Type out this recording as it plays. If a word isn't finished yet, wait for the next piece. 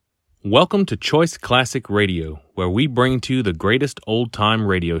Welcome to Choice Classic Radio, where we bring to you the greatest old-time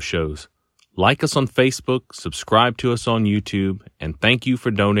radio shows. Like us on Facebook, subscribe to us on YouTube, and thank you for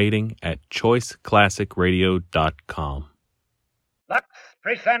donating at choiceclassicradio.com. Lux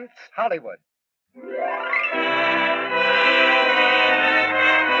presents Hollywood.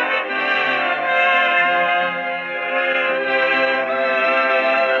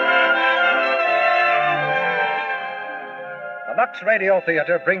 The Lux Radio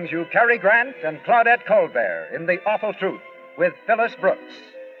Theater brings you Cary Grant and Claudette Colbert in The Awful Truth with Phyllis Brooks.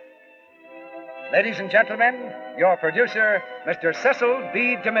 Ladies and gentlemen, your producer, Mr. Cecil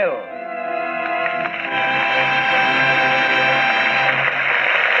B. DeMille.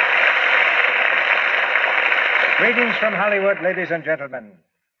 Greetings from Hollywood, ladies and gentlemen.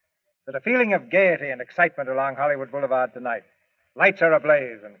 There's a feeling of gaiety and excitement along Hollywood Boulevard tonight. Lights are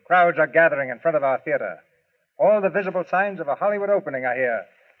ablaze and crowds are gathering in front of our theater. All the visible signs of a Hollywood opening are here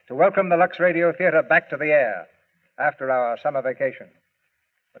to welcome the Lux Radio Theater back to the air after our summer vacation.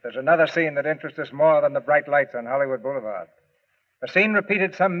 But there's another scene that interests us more than the bright lights on Hollywood Boulevard. A scene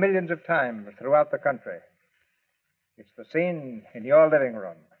repeated some millions of times throughout the country. It's the scene in your living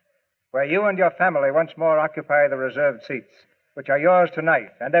room, where you and your family once more occupy the reserved seats, which are yours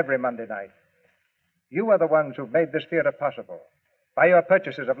tonight and every Monday night. You are the ones who've made this theater possible by your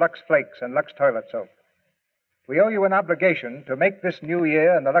purchases of Lux Flakes and Lux Toilet Soap. We owe you an obligation to make this new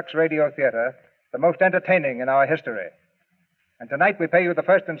year in the Lux Radio Theater the most entertaining in our history. And tonight we pay you the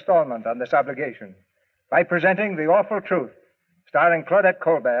first installment on this obligation by presenting The Awful Truth, starring Claudette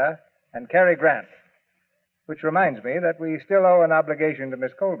Colbert and Cary Grant. Which reminds me that we still owe an obligation to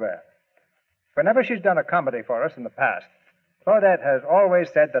Miss Colbert. Whenever she's done a comedy for us in the past, Claudette has always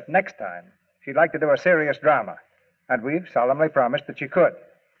said that next time she'd like to do a serious drama, and we've solemnly promised that she could.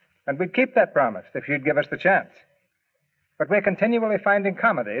 And we'd keep that promise if she'd give us the chance. But we're continually finding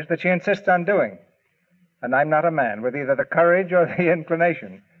comedies that she insists on doing. And I'm not a man with either the courage or the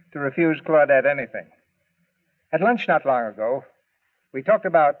inclination to refuse Claudette anything. At lunch not long ago, we talked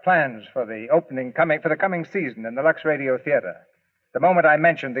about plans for the coming season in the Lux Radio Theater. The moment I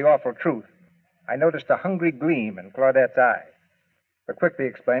mentioned The Awful Truth, I noticed a hungry gleam in Claudette's eye. But quickly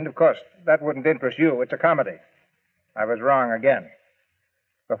explained, of course, that wouldn't interest you. It's a comedy. I was wrong again.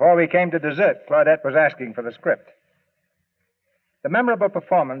 Before we came to dessert, Claudette was asking for the script. The memorable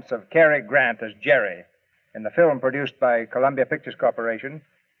performance of Cary Grant as Jerry in the film produced by Columbia Pictures Corporation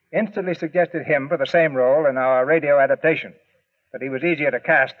instantly suggested him for the same role in our radio adaptation, but he was easier to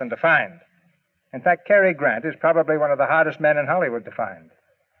cast than to find. In fact, Cary Grant is probably one of the hardest men in Hollywood to find.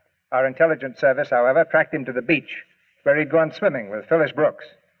 Our intelligence service, however, tracked him to the beach, where he'd gone swimming with Phyllis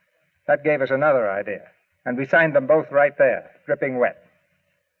Brooks. That gave us another idea, and we signed them both right there, dripping wet.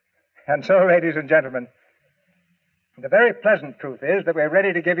 And so, ladies and gentlemen, the very pleasant truth is that we're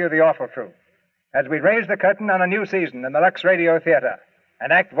ready to give you the awful truth as we raise the curtain on a new season in the Lux Radio Theater,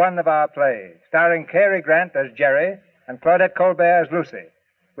 and Act One of our play, starring Cary Grant as Jerry and Claudette Colbert as Lucy,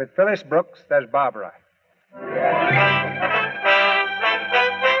 with Phyllis Brooks as Barbara.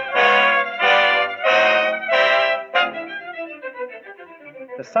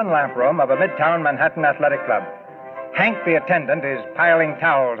 The sun lamp room of a midtown Manhattan athletic club. Hank, the attendant, is piling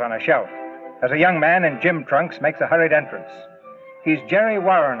towels on a shelf as a young man in gym trunks makes a hurried entrance. He's Jerry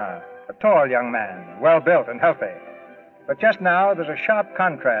Warrener, a tall young man, well-built and healthy. But just now, there's a sharp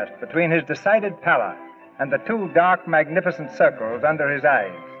contrast between his decided pallor and the two dark, magnificent circles under his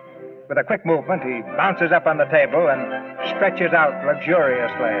eyes. With a quick movement, he bounces up on the table and stretches out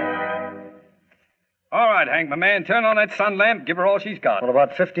luxuriously. All right, Hank, my man, turn on that sun lamp. Give her all she's got. Well,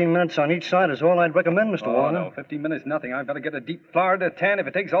 about 15 minutes on each side is all I'd recommend, Mr. Warner. No, 15 minutes, nothing. I've got to get a deep Florida tan if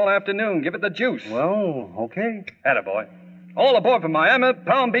it takes all afternoon. Give it the juice. Well, okay. Attaboy. All aboard from Miami,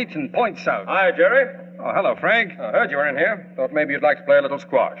 Palm Beach, and Point South. Hi, Jerry. Oh, hello, Frank. I heard you were in here. Thought maybe you'd like to play a little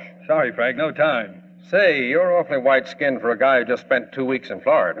squash. Sorry, Frank, no time. Say, you're awfully white-skinned for a guy who just spent 2 weeks in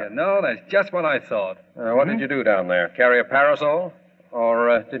Florida. You know, that's just what I thought. What did you do down there? Carry a parasol?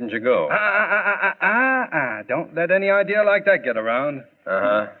 Or didn't you go? Don't let any idea like that get around.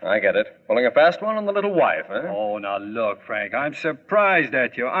 I get it. Pulling a fast one on the little wife, huh? Oh, now look, Frank, I'm surprised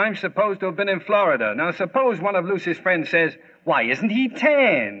at you. I'm supposed to have been in Florida. Now, suppose one of Lucy's friends says, why isn't he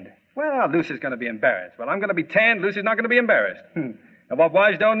tanned? Well, Lucy's going to be embarrassed. Well, I'm going to be tanned. Lucy's not going to be embarrassed. And what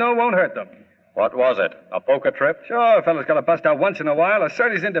wives don't know won't hurt them. What was it? A poker trip? Sure, a fellow's got to bust out once in a while,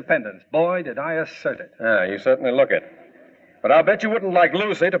 assert his independence. Boy, did I assert it. Yeah, you certainly look it. But I'll bet you wouldn't like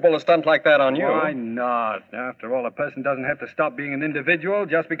Lucy to pull a stunt like that on you. Why not? After all, a person doesn't have to stop being an individual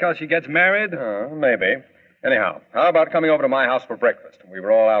just because she gets married. Maybe. Anyhow, how about coming over to my house for breakfast? We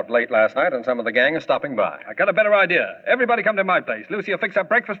were all out late last night, and some of the gang is stopping by. I got a better idea. Everybody come to my place. Lucy will fix up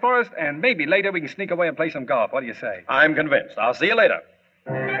breakfast for us, and maybe later we can sneak away and play some golf. What do you say? I'm convinced. I'll see you later.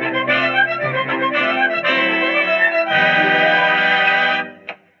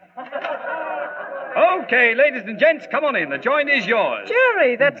 Okay, ladies and gents, come on in. The joint is yours.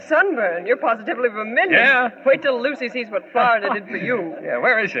 Jerry, that sunburn. You're positively vermilion. Yeah? Wait till Lucy sees what Florida did for you. Yeah,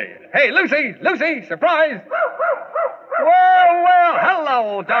 where is she? Hey, Lucy! Lucy! Surprise! Well,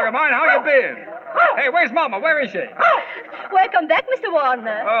 hello, old dog of mine. How you been? Hey, where's Mama? Where is she? Welcome back, Mr.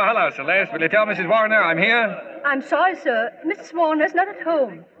 Warner. Oh, hello, Celeste. Will you tell Mrs. Warner I'm here? I'm sorry, sir. Mrs. Warner's not at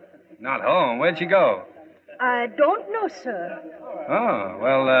home. Not home. Where'd she go? I don't know, sir. Oh,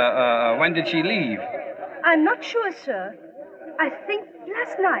 well, when did she leave? I'm not sure, sir. I think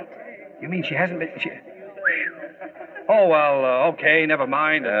last night. You mean she hasn't been... Oh, well, okay, never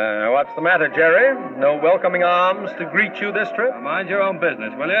mind. What's the matter, Jerry? No welcoming arms to greet you this trip? Mind your own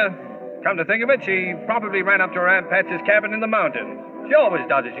business, will you? Come to think of it, she probably ran up to her Aunt Patsy's cabin in the mountains. She always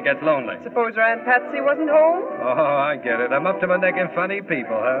does if she gets lonely. Suppose her Aunt Patsy wasn't home? Oh, I get it. I'm up to my neck in funny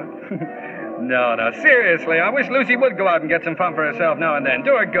people, huh? No, seriously, I wish Lucy would go out and get some fun for herself now and then.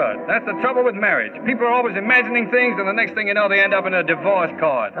 Do her good. That's the trouble with marriage. People are always imagining things, and the next thing you know, they end up in a divorce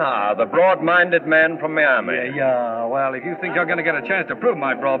court. Ah, the broad-minded man from Miami. Yeah, well, if you think you're going to get a chance to prove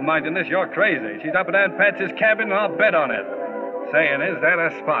my broad-mindedness, you're crazy. She's up at Aunt Patsy's cabin, and I'll bet on it. Saying, is that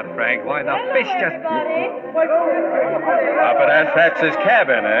a spot, Frank? Why, the fish just... Up at Aunt Patsy's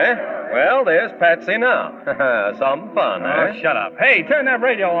cabin, eh? Well, there's Patsy now. Some fun, Oh, eh? shut up. Hey, turn that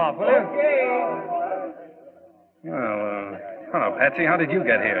radio off, will you? Well, hello, Patsy. How did you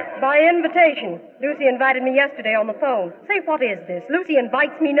get here? By invitation. Lucy invited me yesterday on the phone. Say, what is this? Lucy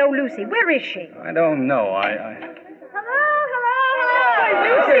invites me, no Lucy. Where is she? I don't know. Hello.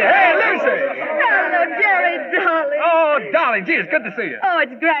 Lucy! Hey, Lucy! Hello, Jerry, darling. Oh, darling, gee, it's good to see you. Oh,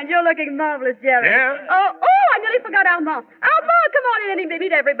 it's grand. You're looking marvelous, Jerry. Yeah? Oh, I nearly forgot Alma. Alma, come on in and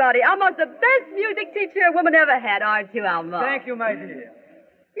meet everybody. Alma's the best music teacher a woman ever had, aren't you, Alma? Thank you, my dear.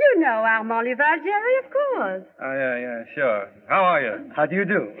 You know Alma Olival, Jerry, of course. Oh, yeah, sure. How are you? How do you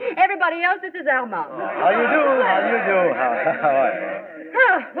do? Everybody else, this is Alma. How you do? How you do? How are you?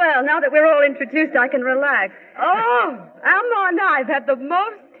 Oh, well, now that we're all introduced, I can relax. Oh, Alma and I have had the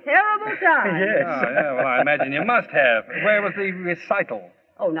most terrible time. Yes. Oh, yeah, well, I imagine you must have. Where was the recital?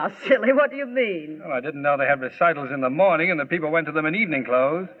 Oh, now, silly, what do you mean? Well, I didn't know they had recitals in the morning and the people went to them in evening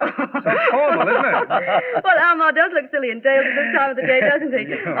clothes. So formal, isn't it? Well, Alma does look silly and tails at this time of the day, doesn't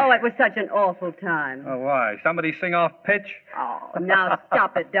he? Oh, it was such an awful time. Oh, why? Somebody sing off pitch? Oh, now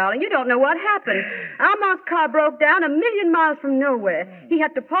stop it, darling. You don't know what happened. Alma's car broke down 1,000,000 miles from nowhere. He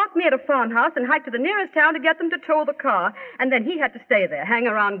had to park me at a farmhouse and hike to the nearest town to get them to tow the car. And then he had to stay there, hang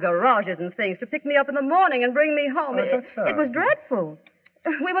around garages and things to pick me up in the morning and bring me home. It was dreadful.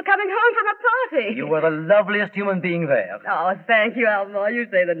 We were coming home from a party. You were the loveliest human being there. Oh, thank you, Alma. You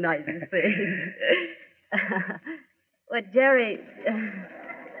say the nicest things. Well, Jerry,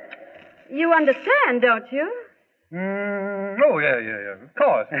 you understand, don't you? Oh, yeah, of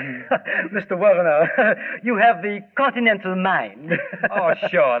course. Mr. Warner, you have the continental mind. Oh,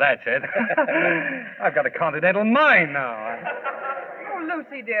 sure, that's it. I've got a continental mind now. Oh,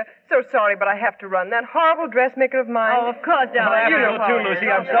 Lucy, dear. So sorry, but I have to run. That horrible dressmaker of mine. Oh, of course, darling. You know too, how it Lucy.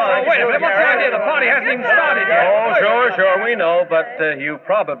 is. I'm sorry. Oh, wait a minute. What's the idea? The party hasn't even started yet. Oh, sure, we know, but you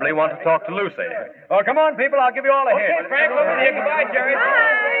probably want to talk to Lucy. Oh, come on, people. I'll give you all a hit. Okay, Frank, over to you. Goodbye, Jerry.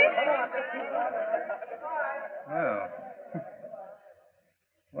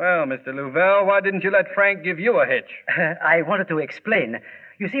 Well, Mr. Louvel, why didn't you let Frank give you a hitch? I wanted to explain.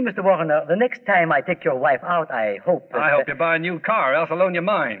 You see, Mr. Warner, the next time I take your wife out, I hope that... I hope you buy a new car, else I'll loan you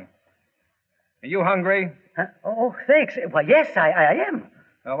mine. Are you hungry? Huh? Oh, thanks. Well, yes, I am.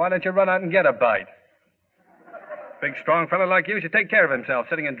 Well, why don't you run out and get a bite? Big, strong fellow like you should take care of himself,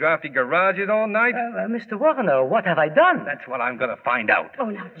 sitting in drafty garages all night. Mr. Warner, what have I done? That's what I'm going to find out. Oh,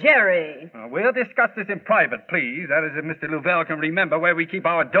 now, Jerry. We'll discuss this in private, please. That is, if Mr. Louvel can remember where we keep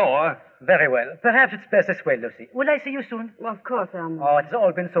our door. Very well. Perhaps it's best this way, Lucy. Will I see you soon? Well, of course, Alma. Oh, it's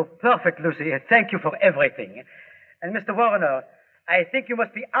all been so perfect, Lucy. Thank you for everything. And, Mr. Warner, I think you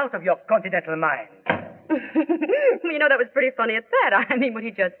must be out of your continental mind. You know, that was pretty funny at that. I mean, what he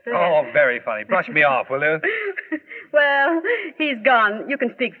just said. Oh, very funny. Brush me off, will you? Well, he's gone. You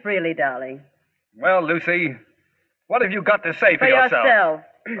can speak freely, darling. Well, Lucy, what have you got to say for yourself.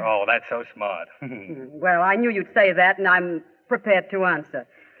 Oh, that's so smart. Well, I knew you'd say that, and I'm prepared to answer.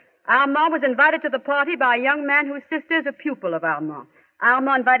 Alma was invited to the party by a young man whose sister is a pupil of Alma.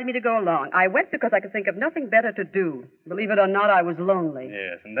 Alma invited me to go along. I went because I could think of nothing better to do. Believe it or not, I was lonely.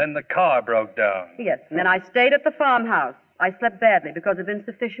 Yes, and then the car broke down. Yes, and then I stayed at the farmhouse. I slept badly because of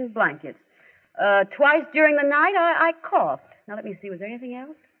insufficient blankets. Twice during the night, I coughed. Now, let me see. Was there anything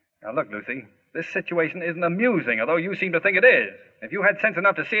else? Now, look, Lucy, this situation isn't amusing, although you seem to think it is. If you had sense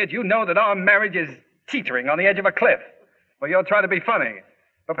enough to see it, you know that our marriage is teetering on the edge of a cliff. Well, you're trying to be funny.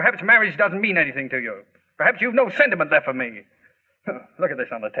 But perhaps marriage doesn't mean anything to you. Perhaps you've no sentiment left for me. Look at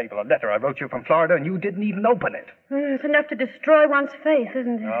this on the table, a letter I wrote you from Florida, and you didn't even open it. It's enough to destroy one's faith,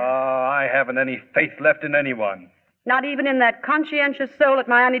 isn't it? Oh, I haven't any faith left in anyone. Not even in that conscientious soul at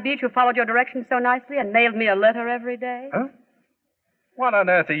Miami Beach who followed your directions so nicely and mailed me a letter every day? Huh? What on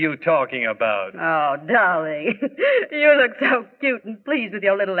earth are you talking about? Oh, darling. You look so cute and pleased with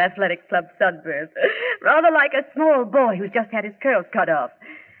your little athletic club sunburst. Rather like a small boy who's just had his curls cut off.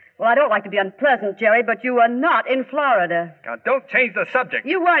 Well, I don't like to be unpleasant, Jerry, but you were not in Florida. Now, don't change the subject.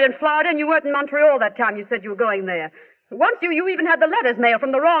 You weren't in Florida, and you weren't in Montreal that time you said you were going there. Once you even had the letters mailed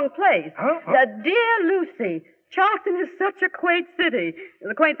from the wrong place. Huh? Dear Lucy, Charleston is such a quaint city.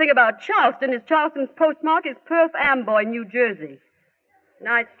 The quaint thing about Charleston is Charleston's postmark is Perth Amboy, New Jersey.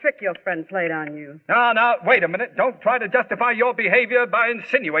 Nice trick your friend played on you. Now, wait a minute. Don't try to justify your behavior by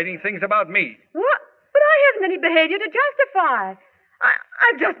insinuating things about me. What? But I haven't any behavior to justify.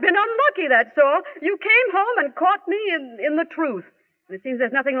 I've just been unlucky, that's all. You came home and caught me in the truth. And it seems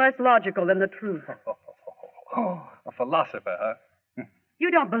there's nothing less logical than the truth. A philosopher, huh? You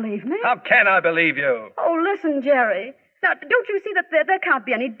don't believe me? How can I believe you? Oh, listen, Jerry. Now, don't you see that there can't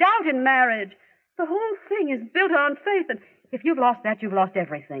be any doubt in marriage? The whole thing is built on faith, and if you've lost that, you've lost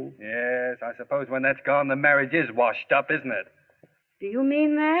everything. Yes, I suppose when that's gone, the marriage is washed up, isn't it? Do you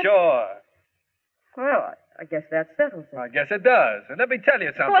mean that? Sure. Well, I guess that settles it. I guess it does. And let me tell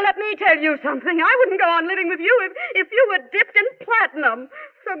you something. Well, let me tell you something. I wouldn't go on living with you if you were dipped in platinum.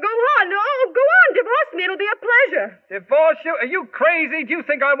 So go on. Oh, go on. Divorce me. It'll be a pleasure. Divorce you? Are you crazy? Do you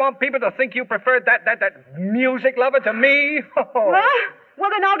think I want people to think you preferred that music lover to me? Well,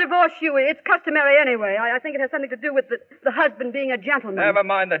 then I'll divorce you. It's customary anyway. I think it has something to do with the husband being a gentleman. Never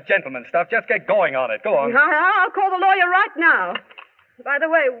mind the gentleman stuff. Just get going on it. Go on. I'll call the lawyer right now. By the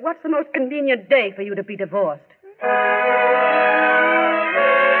way, what's the most convenient day for you to be divorced? In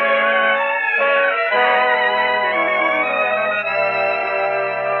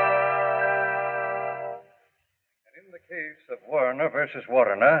the case of Warner versus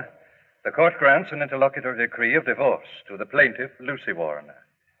Warner, the court grants an interlocutory decree of divorce to the plaintiff, Lucy Warner.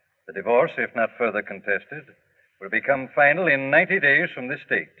 The divorce, if not further contested, will become final in 90 days from this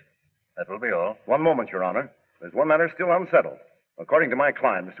date. That will be all. One moment, Your Honor. There's one matter still unsettled. According to my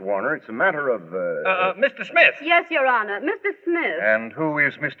client, Mr. Warner, it's a matter of, Mr. Smith. Yes, Your Honor. Mr. Smith. And who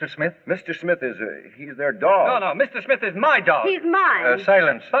is Mr. Smith? Mr. Smith is, he's their dog. No, Mr. Smith is my dog. He's mine.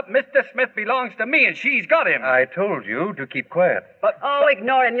 Silence. But Mr. Smith belongs to me, and she's got him. I told you to keep quiet. Oh,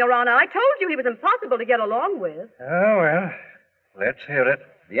 ignore him, Your Honor. I told you he was impossible to get along with. Oh, well, let's hear it.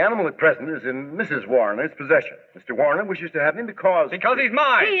 The animal at present is in Mrs. Warner's possession. Mr. Warner wishes to have him because he's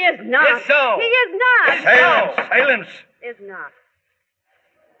mine. He is not. Yes, so. He is not. Silence! No. Silence! Is not.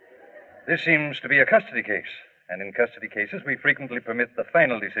 This seems to be a custody case. And in custody cases, we frequently permit the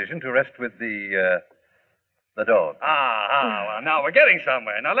final decision to rest with the dog. Well, now we're getting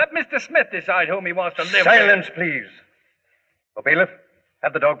somewhere. Now let Mr. Smith decide whom he wants to live with. Silence, please. Oh, bailiff,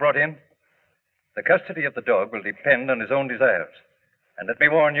 have the dog brought in. The custody of the dog will depend on his own desires. And let me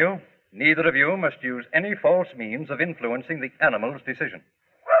warn you, neither of you must use any false means of influencing the animal's decision.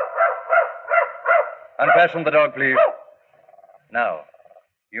 Unfasten the dog, please. Now,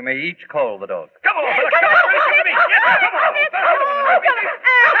 you may each call the dog. Come on, fella, come on. Listen to me. Yeah, come on. Hey,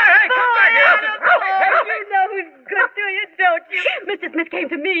 come back here. You know who's good to you, don't you? Mr. Smith came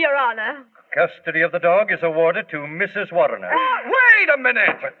to me, Your Honor. Custody of the dog is awarded to Mrs. Warner. Wait a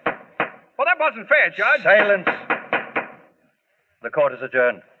minute. Well, that wasn't fair, Judge. Silence. The court is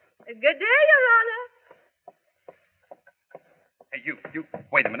adjourned. Good day, Your Honor. Hey, you.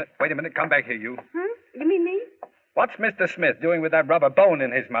 Wait a minute. Come back here, you. You mean me? What's Mr. Smith doing with that rubber bone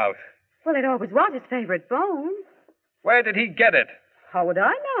in his mouth? Well, it always was his favorite bone. Where did he get it? How would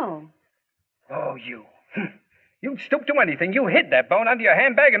I know? Oh, you. You'd stoop to anything. You hid that bone under your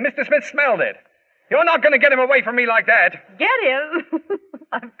handbag, and Mr. Smith smelled it. You're not going to get him away from me like that. Get him?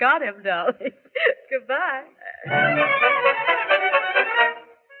 I've got him, darling. Goodbye.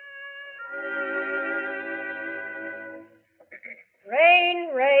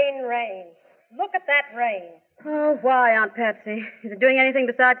 Rain, rain, rain. Look at that rain. Oh, why, Aunt Patsy? Is it doing anything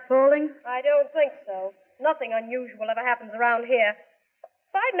besides falling? I don't think so. Nothing unusual ever happens around here.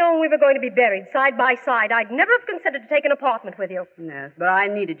 If I'd known we were going to be buried side by side, I'd never have considered to take an apartment with you. Yes, but I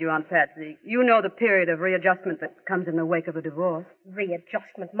needed you, Aunt Patsy. You know the period of readjustment that comes in the wake of a divorce.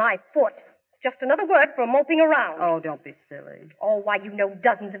 Readjustment, my foot. Just another word for moping around. Oh, don't be silly. Oh, why, you know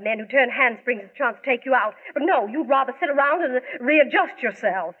dozens of men who turn handsprings at a chance to take you out. But no, you'd rather sit around and readjust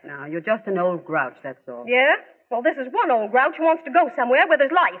yourself. Now, you're just an old grouch, that's all. Yeah? Well, this is one old grouch who wants to go somewhere where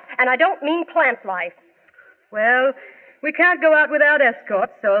there's life. And I don't mean plant life. Well, we can't go out without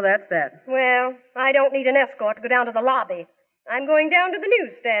escorts, so that's that. Well, I don't need an escort to go down to the lobby. I'm going down to the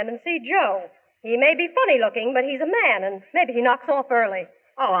newsstand and see Joe. He may be funny looking, but he's a man, and maybe he knocks off early.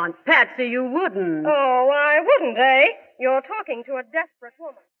 Oh, Aunt Patsy, you wouldn't. Oh, I wouldn't, eh? You're talking to a desperate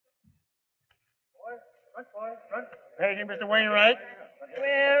woman. Paging, Mr. Wainwright.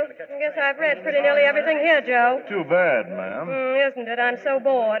 Well, I guess I've read pretty nearly everything here, Joe. Too bad, ma'am. Isn't it? I'm so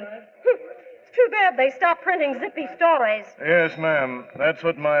bored. It's too bad they stopped printing zippy stories. Yes, ma'am. That's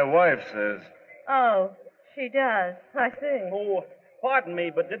what my wife says. Oh, she does. I see. Oh, pardon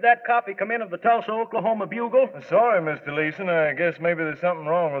me, but did that copy come in of the Tulsa, Oklahoma Bugle? Sorry, Mr. Leeson. I guess maybe there's something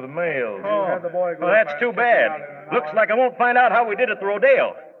wrong with the mail. Oh, well, that's too bad. Looks like I won't find out how we did at the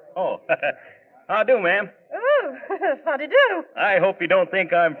rodeo. Oh, how do, ma'am? Oh, how'd you do? I hope you don't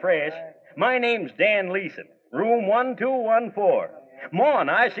think I'm fresh. My name's Dan Leeson, room 1214. Ma and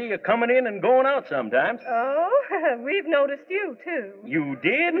I see you coming in and going out sometimes. Oh, we've noticed you, too. You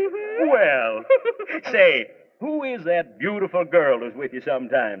did? Well, say, who is that beautiful girl who's with you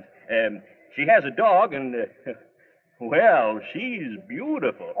sometimes? She has a dog and, well, she's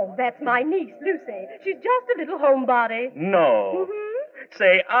beautiful. Oh, that's my niece, Lucy. She's just a little homebody. No.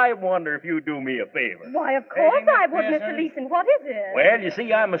 Say, I wonder if you'd do me a favor. Why, of course I would, Mr. Leeson. What is it? Well, you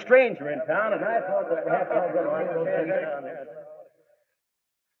see, I'm a stranger in town, and I thought that perhaps I'd just like to send down there.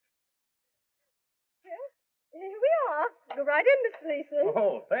 Here we are. Go right in, Mr. Leeson.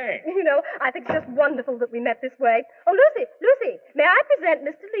 Oh, thanks. You know, I think it's just wonderful that we met this way. Oh, Lucy, may I present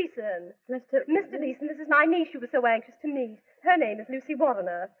Mr. Leeson? Mr. Leeson, this is my niece you were so anxious to meet. Her name is Lucy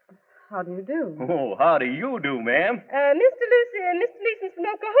Warner. How do you do? Oh, how do you do, ma'am? Mr. Leeson's from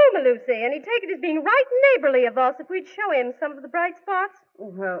Oklahoma, Lucy, and he'd take it as being right neighborly of us if we'd show him some of the bright spots.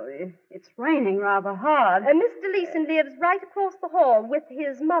 Well, it's raining rather hard. Mr. Leeson lives right across the hall with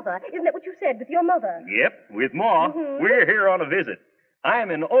his mother. Isn't that what you said, with your mother? Yep, with Ma. We're here on a visit.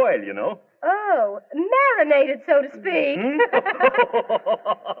 I'm in oil, you know. Oh, marinated, so to speak.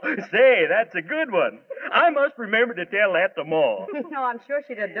 Say, that's a good one. I must remember to tell that to Ma. No, I'm sure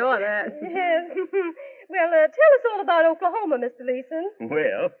she'd adore that. Yes. Well, tell us all about Oklahoma, Mr. Leeson.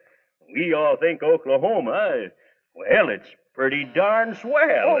 Well, we all think Oklahoma, well, it's pretty darn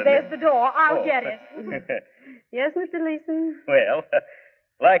swell. Oh, there's the door. I'll get it. Yes, Mr. Leeson? Well,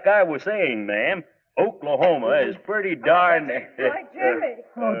 like I was saying, ma'am, Oklahoma is pretty darn... Right, Jerry.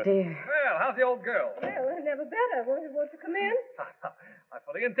 Oh, dear. Well, how's the old girl? Well, never better. Won't you come in? I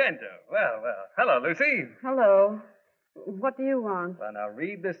fully intend to. Well. Hello, Lucy. Hello. What do you want? Well, now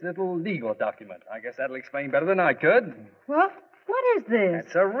read this little legal document. I guess that'll explain better than I could. What? What is this?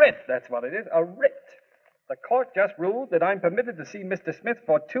 It's a writ, that's what it is. A writ. The court just ruled that I'm permitted to see Mr. Smith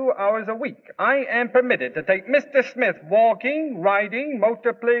for 2 hours a week. I am permitted to take Mr. Smith walking, riding,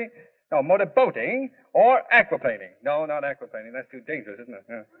 motorboating, or aquaplaning. No, not aquaplaning. That's too dangerous, isn't it?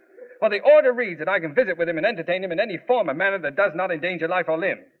 Yeah. Well, the order reads that I can visit with him and entertain him in any form or manner that does not endanger life or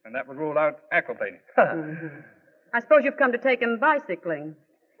limb. And that would rule out aquaplaning. I suppose you've come to take him bicycling.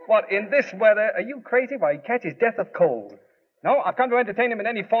 What, in this weather? Are you crazy? Why, he catches death of cold. No, I've come to entertain him in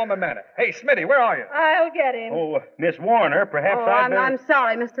any form or manner. Hey, Smitty, where are you? I'll get him. Oh, Miss Warner, perhaps I'm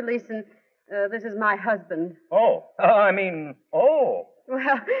sorry, Mr. Leeson. This is my husband. Oh. Well,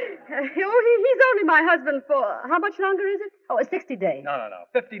 he's only my husband for... How much longer is it? Oh, 60 days. No.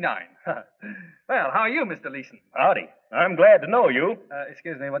 59. Well, how are you, Mr. Leeson? Howdy. I'm glad to know you.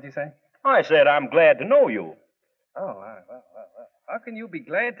 Excuse me, what did you say? I said I'm glad to know you. Oh, well. How can you be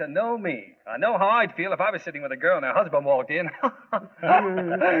glad to know me? I know how I'd feel if I was sitting with a girl and her husband walked in.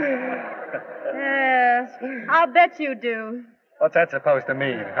 Yes, I'll bet you do. What's that supposed to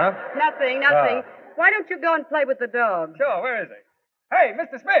mean, huh? Nothing. Why don't you go and play with the dog? Sure, where is he? Hey,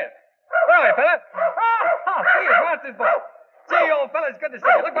 Mr. Smith! Where are you, fella? See you, Master's boy. Gee, old fella, it's good to see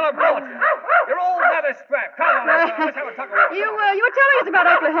you. Look what I brought you. Your old leather strap. Come on, let's have a talk about it. You were telling us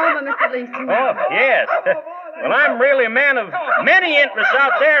about Oklahoma, Mr. Leeson. Oh, yes. Well, I'm really a man of many interests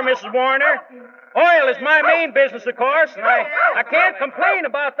out there, Mrs. Warner. Oil is my main business, of course, and I can't complain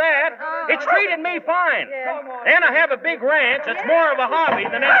about that. It's treated me fine. And I have a big ranch. It's more of a hobby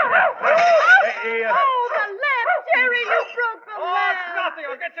than anything. Oh, the lamp, Jerry, you broke the lamp. It's nothing.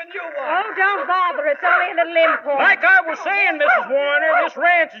 I'll get you a new one. Oh, don't bother. It's only a little import. Like I was saying, Mrs. Warner, this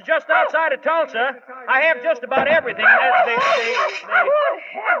ranch is just outside of Tulsa. I have just about everything. Good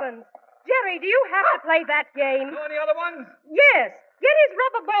heavens. Jerry, do you have to play that game? Any other ones? Yes. Get his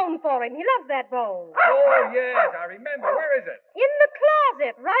rubber bone for him. He loves that bone. Oh, yes, I remember. Where is it? In the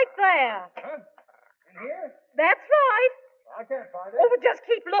closet, right there. Huh? In here? That's right. I can't find Oh, but just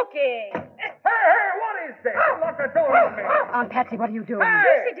keep looking. Hey, what is this? You locked the door on me. Aunt Patsy, what are you doing?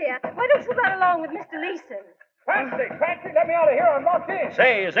 Lucy, dear, why don't you run along with Mr. Leeson? Patsy, let me out of here. I'm locked in.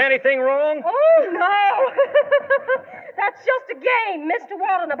 Say, is anything wrong? Oh, no. That's just a game Mr.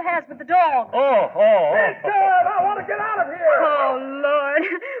 Wardenup has with the dog. Oh. I want to get out of here. Oh, Lord.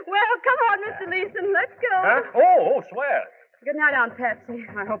 Well, come on, Mr. Leeson. Let's go. Huh? Oh, swell. Good night, Aunt Patsy.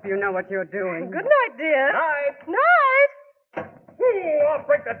 I hope you know what you're doing. Good night, dear. Night. Night. Ooh, I'll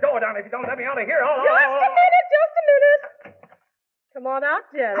break the door down if you don't let me out of here. Just a minute. Come on out,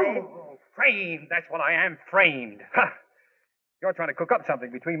 Jerry. Oh, framed. That's what I am, framed. Ha! You're trying to cook up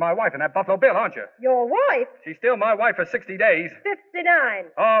something between my wife and that Buffalo Bill, aren't you? Your wife? She's still my wife for 60 days. 59.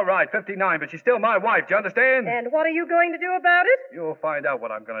 All right, 59, but she's still my wife. Do you understand? And what are you going to do about it? You'll find out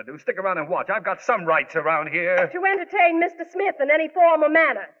what I'm going to do. Stick around and watch. I've got some rights around here. To entertain Mr. Smith in any form or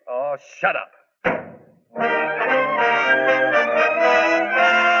manner. Oh, shut up.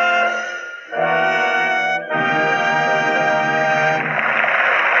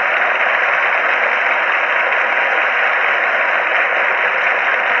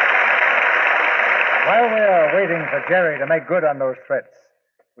 While we are waiting for Jerry to make good on those threats,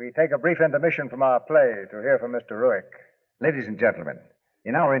 we take a brief intermission from our play to hear from Mr. Ruick. Ladies and gentlemen,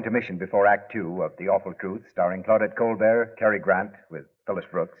 in our intermission before Act Two of The Awful Truth, starring Claudette Colbert, Cary Grant, with Phyllis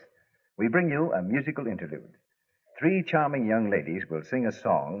Brooks, we bring you a musical interlude. 3 charming young ladies will sing a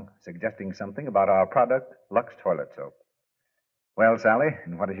song suggesting something about our product, Lux Toilet Soap. Well, Sally,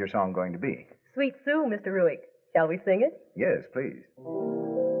 and what is your song going to be? Sweet Sue, Mr. Ruick. Shall we sing it? Yes, please.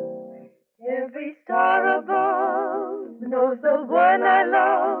 Every star above knows the one I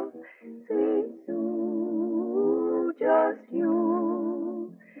love. Sweet Sue, just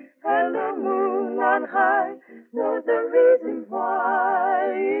you. And the moon on high knows the reason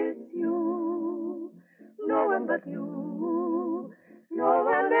why it's you. No one but you. No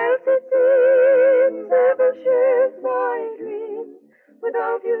one else it seems ever shares my dreams.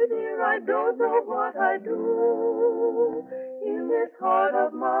 Without you, dear, I don't know what I'd do. In this heart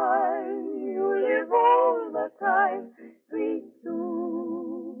of mine, you live all the time, sweet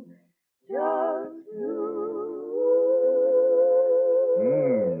Sue, just you.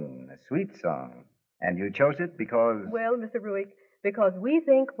 A sweet song. And you chose it because... Well, Mr. Ruick, because we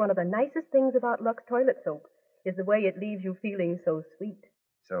think one of the nicest things about Lux Toilet Soap is the way it leaves you feeling so sweet.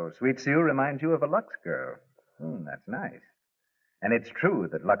 So Sweet Sue reminds you of a Lux girl. That's nice. And it's true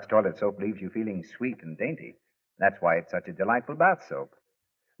that Lux Toilet Soap leaves you feeling sweet and dainty. That's why it's such a delightful bath soap.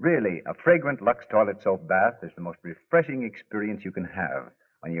 Really, a fragrant Lux Toilet Soap bath is the most refreshing experience you can have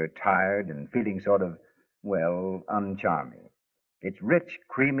when you're tired and feeling sort of, well, uncharming. Its rich,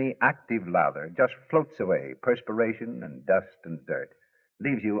 creamy, active lather just floats away perspiration and dust and dirt,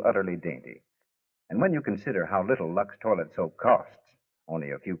 leaves you utterly dainty. And when you consider how little Lux Toilet Soap costs,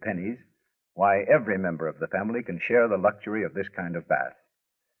 only a few pennies, why, every member of the family can share the luxury of this kind of bath.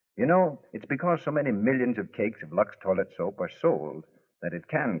 You know, it's because so many millions of cakes of Lux Toilet Soap are sold that it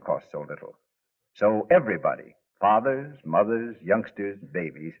can cost so little. So everybody, fathers, mothers, youngsters,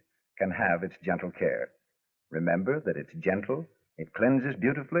 babies, can have its gentle care. Remember that it's gentle, it cleanses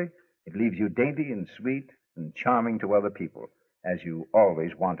beautifully, it leaves you dainty and sweet and charming to other people, as you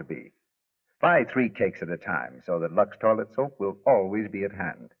always want to be. Buy 3 cakes at a time so that Lux Toilet Soap will always be at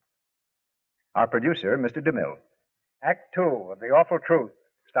hand. Our producer, Mr. DeMille. Act 2 of The Awful Truth,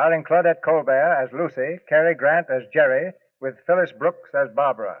 starring Claudette Colbert as Lucy, Cary Grant as Jerry, with Phyllis Brooks as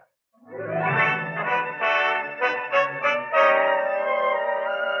Barbara.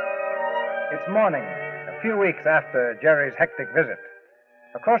 It's morning, a few weeks after Jerry's hectic visit.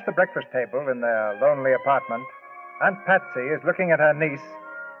 Across the breakfast table in their lonely apartment, Aunt Patsy is looking at her niece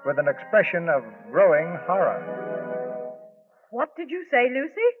with an expression of growing horror. What did you say,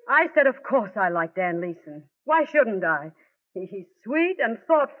 Lucy? I said, of course I like Dan Leeson. Why shouldn't I? He's sweet and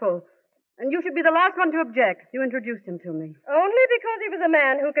thoughtful. And you should be the last one to object. You introduced him to me. Only because he was a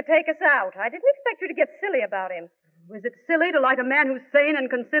man who could take us out. I didn't expect you to get silly about him. Was it silly to like a man who's sane and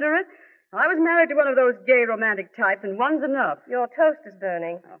considerate? I was married to one of those gay romantic types, and one's enough. Your toast is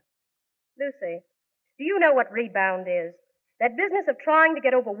burning. Oh. Lucy, do you know what rebound is? That business of trying to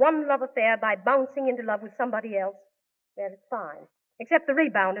get over one love affair by bouncing into love with somebody else? Well, it's fine. Except the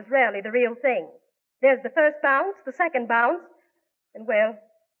rebound is rarely the real thing. There's the first bounce, the second bounce, and, well,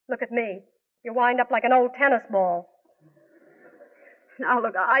 look at me. You wind up like an old tennis ball. Now,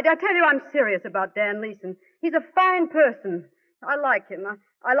 look, I tell you I'm serious about Dan Leeson. He's a fine person. I like him.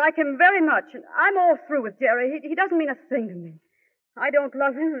 I like him very much. And I'm all through with Jerry. He doesn't mean a thing to me. I don't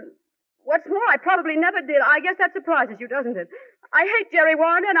love him. What's more, I probably never did. I guess that surprises you, doesn't it? I hate Jerry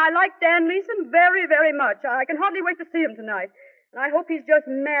Warner, and I like Dan Leeson very, very much. I can hardly wait to see him tonight. And I hope he's just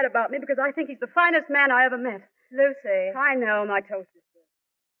mad about me because I think he's the finest man I ever met. Lucy. I know, my toast is good.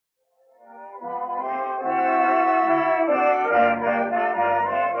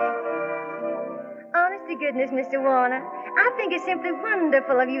 Honest to goodness, Mr. Warner, I think it's simply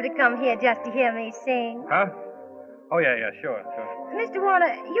wonderful of you to come here just to hear me sing. Huh? Oh, yeah, sure. Mr.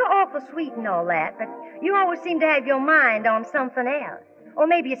 Warner, you're awful sweet and all that, but you always seem to have your mind on something else. Or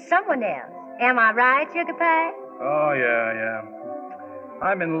maybe it's someone else. Am I right, Sugar Pie? Oh, yeah.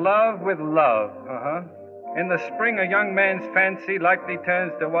 I'm in love with love, In the spring, a young man's fancy likely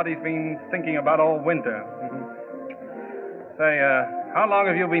turns to what he's been thinking about all winter. Say, how long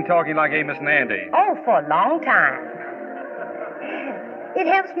have you been talking like Amos and Andy? Oh, for a long time. It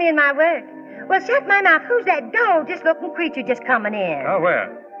helps me in my work. Well, shut my mouth. Who's that dull-just-looking creature just coming in? Oh, where?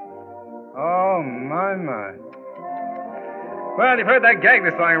 Oh, my. Well, you've heard that gag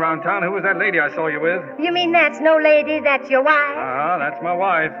that's flying around town. Who was that lady I saw you with? You mean that's no lady, that's your wife? That's my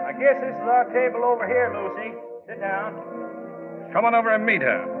wife. I guess this is our table over here, Lucy. Sit down. Come on over and meet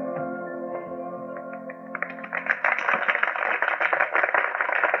her.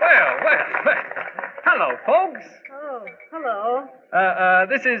 Well. Hello, folks. Oh, hello.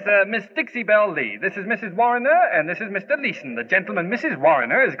 This is Miss Dixie Belle Lee. This is Mrs. Warner, and this is Mr. Leeson, the gentleman Mrs.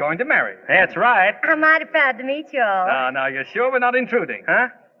 Warner is going to marry. That's right. I'm mighty proud to meet you all. Now, you're sure we're not intruding? Huh?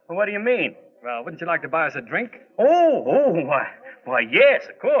 Well, what do you mean? Well, wouldn't you like to buy us a drink? Why, yes,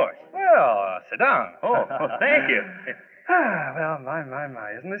 of course. Well, sit down. Oh, thank you. Well,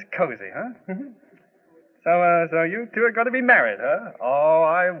 my, isn't this cozy, huh? So you two are going to be married, huh? Oh,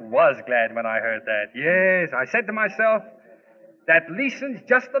 I was glad when I heard that. Yes, I said to myself, that Leeson's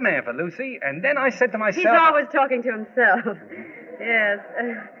just the man for Lucy, and then I said to myself... He's always talking to himself. Yes.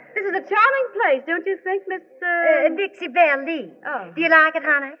 This is a charming place, don't you think, Miss... Dixie Belle Lee. Oh. Do you like it,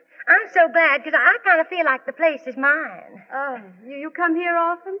 honey? I'm so glad, because I kind of feel like the place is mine. Oh, you come here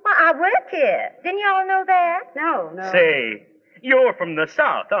often? Well, I work here. Didn't you all know that? No. Say, you're from the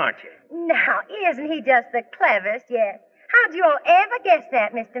South, aren't you? Now, isn't he just the cleverest yet? How'd you all ever guess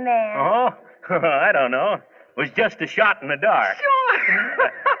that, Mr. Man? Oh, I don't know. It was just a shot in the dark. Sure.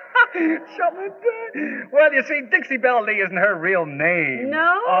 Shot in the dark. Well, you see, Dixie Belle Lee isn't her real name.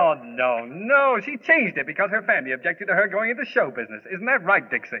 No? Oh, no. She changed it because her family objected to her going into show business. Isn't that right,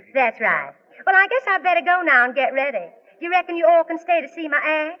 Dixie? That's right. Well, I guess I'd better go now and get ready. You reckon you all can stay to see my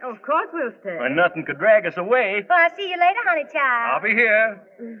act? Oh, of course we'll stay. Well, nothing could drag us away. Well, I'll see you later, honey child. I'll be here.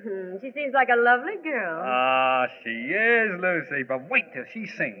 Mm-hmm. She seems like a lovely girl. She is, Lucy. But wait till she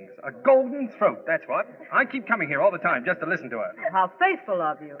sings. A golden throat, that's what. I keep coming here all the time just to listen to her. How faithful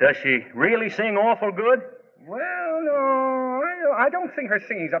of you. Does she really sing awful good? Well, no. I don't think her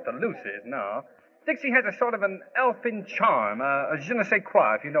singing's up to Lucy's, no. Dixie has a sort of an elfin charm, a je ne sais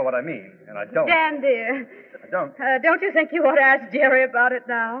quoi, if you know what I mean. And I don't. Dan, dear. I don't. Don't you think you ought to ask Jerry about it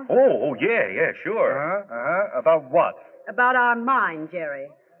now? Oh, yeah, sure. About what? About our mine, Jerry.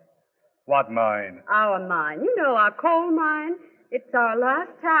 What mine? Our mine. You know, our coal mine. It's our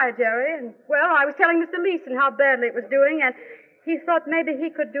last tie, Jerry. And, well, I was telling Mr. Leeson how badly it was doing, and he thought maybe he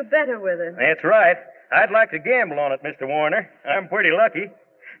could do better with it. That's right. I'd like to gamble on it, Mr. Warner. I'm pretty lucky.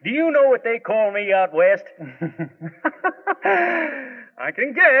 Do you know what they call me out west? I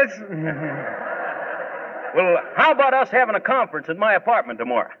can guess. Well, how about us having a conference at my apartment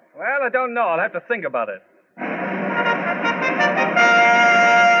tomorrow? Well, I don't know. I'll have to think about it.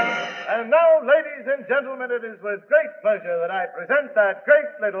 And now, ladies and gentlemen, it is with great pleasure that I present that great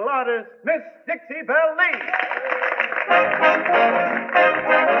little artist, Miss Dixie Belle Lee.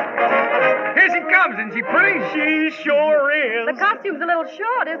 Here she comes, isn't she pretty? She sure is. The costume's a little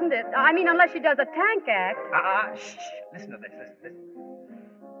short, isn't it? I mean, unless she does a tank act. Shh. Listen to this. Listen.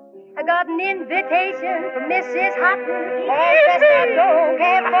 I got an invitation from Mrs. Houghton. All dressed up, don't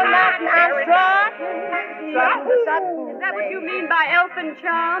care for nothing. I'm strutting. Is that what you mean by elfin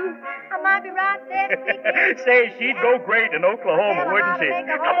charm? I might be right there speaking. Say, she'd go great in Oklahoma, wouldn't she?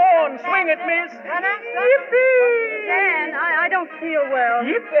 Come on, swing it, miss. Yippee! Dan, I don't feel well.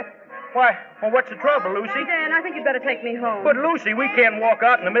 Yippee. Why, well, what's the trouble, Lucy? Dan, I think you'd better take me home. But, Lucy, we can't walk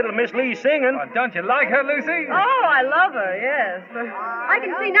out in the middle of Miss Lee singing. Don't you like her, Lucy? Oh, I love her, yes. But I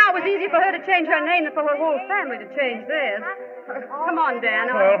can see now it was easier for her to change her name than for her whole family to change theirs. Come on, Dan.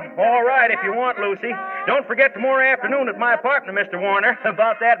 Well, all right if you want, Lucy. Don't forget tomorrow afternoon at my apartment, Mr. Warner,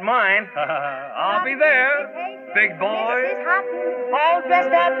 about that mine. I'll be there, big boy. Mrs. Houghton, all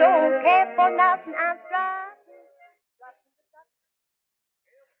dressed up, don't care for nothing. I'm strong.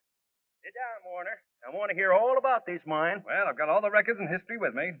 Sit down, Warner. I want to hear all about this mine. Well, I've got all the records and history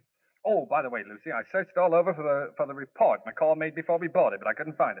with me. Oh, by the way, Lucy, I searched all over for the report McCall made before we bought it, but I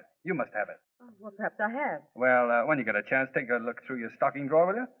couldn't find it. You must have it. Oh, well, perhaps I have. Well, when you get a chance, take a look through your stocking drawer,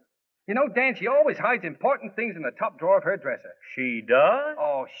 will you? You know, Dan, she always hides important things in the top drawer of her dresser. She does?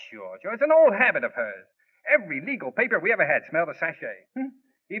 Oh, sure. It's an old habit of hers. Every legal paper we ever had smelled of sachet.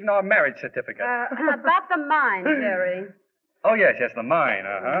 Even our marriage certificate. About the mine, Jerry. Oh, yes, the mine,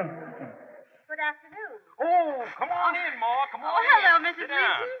 Good afternoon. Oh, come on in, Ma. Come on in. hello, Mrs. Sit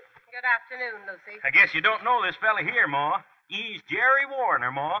down. Leeson. Good afternoon, Lucy. I guess you don't know this fella here, Ma. He's Jerry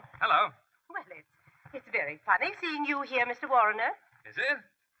Warner, Ma. Hello. Well, it's very funny seeing you here, Mr. Warner. Is it?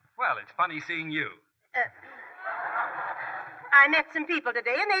 Well, it's funny seeing you. I met some people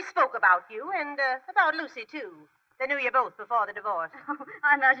today, and they spoke about you and about Lucy, too. They knew you both before the divorce.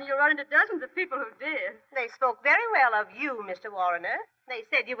 I imagine you run into dozens of people who did. They spoke very well of you, Mr. Warner. They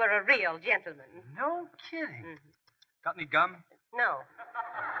said you were a real gentleman. No kidding. Got any gum? No.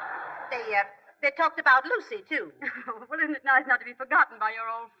 They talked about Lucy, too. Well, isn't it nice not to be forgotten by your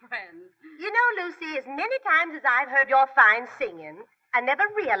old friends? You know, Lucy, as many times as I've heard your fine singing, I never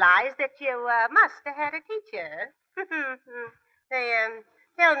realized that you must have had a teacher. They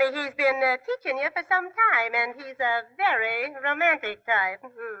tell me he's been teaching you for some time, and he's a very romantic type.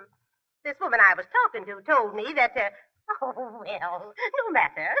 This woman I was talking to told me that, oh, well, no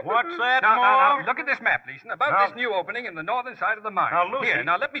matter. What's that, Now, Ma? look at this map, Leeson, about this new opening in the northern side of the mine. Now, Lucy. Here,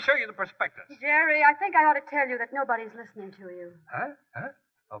 now let me show you the prospectus. Jerry, I think I ought to tell you that nobody's listening to you. Huh?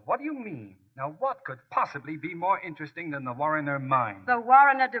 What do you mean? Now, what could possibly be more interesting than the Warrener mine? The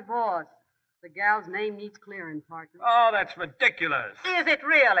Warrener divorce. The gal's name needs clearing, partner. Oh, that's ridiculous. Is it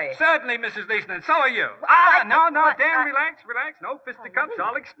really? Certainly, Mrs. Leeson, and so are you. No, Dan, relax. No fisticuffs.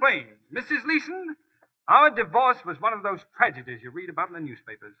 I'll explain. Mrs. Leeson, our divorce was one of those tragedies you read about in the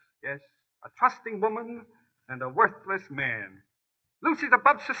newspapers. Yes, a trusting woman and a worthless man. Lucy's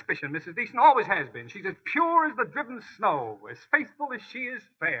above suspicion, Mrs. Leeson, always has been. She's as pure as the driven snow, as faithful as she is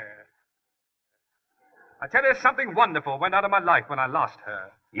fair. I tell you, something wonderful went out of my life when I lost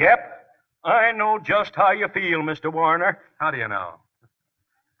her. Yep. I know just how you feel, Mr. Warner. How do you know?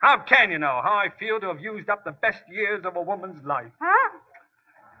 How can you know how I feel to have used up the best years of a woman's life? Huh?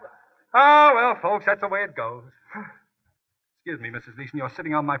 Oh, well, folks, that's the way it goes. Excuse me, Mrs. Leeson, you're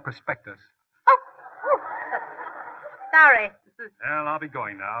sitting on my prospectus. Sorry. Well, I'll be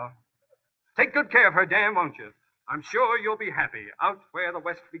going now. Take good care of her, Dan, won't you? I'm sure you'll be happy out where the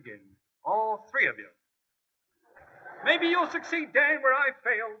West begins. All three of you. Maybe you'll succeed, Dan, where I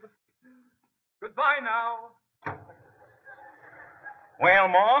failed. Goodbye now. Well,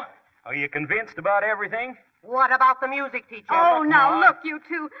 Ma, are you convinced about everything? What about the music teacher? Oh, now, look, you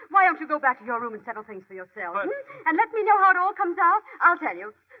two. Why don't you go back to your room and settle things for yourselves? And let me know how it all comes out. I'll tell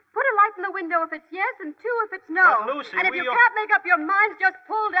you. Put a light in the window if it's yes, and two if it's no. But, Lucy, and if you can't make up your minds, just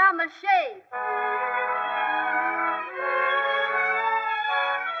pull down the shade.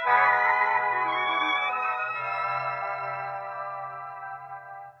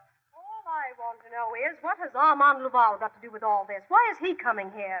 All I want to know is, what has Armand Laval got to do with all this? Why is he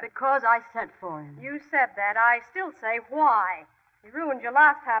coming here? Because I sent for him. You said that. I still say, why? He ruined your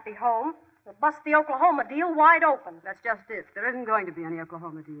last happy home. He'll bust the Oklahoma deal wide open. That's just it. There isn't going to be any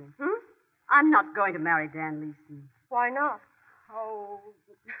Oklahoma deal. I'm not going to marry Dan Leeson. Why not? Oh,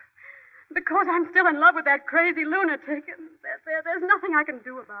 because I'm still in love with that crazy lunatic, and there's nothing I can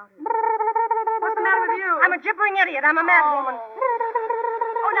do about it. What's the matter with you? I'm a gibbering idiot. I'm a mad woman.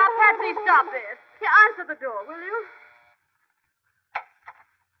 Oh, now, Patsy, stop this. Here, answer the door, will you?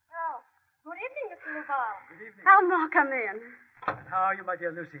 Oh, good evening, Mr. Laval. Good evening. Alma, come in. How are you, my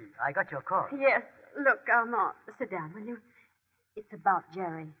dear Lucy? I got your call. Yes. Look, Alma, sit down, will you? It's about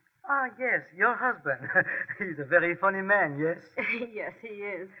Jerry. Ah, yes, your husband. He's a very funny man, yes? Yes, he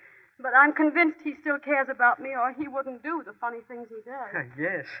is. But I'm convinced he still cares about me, or he wouldn't do the funny things he does.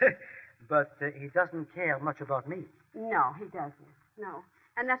 Yes, but he doesn't care much about me. No, he doesn't. No.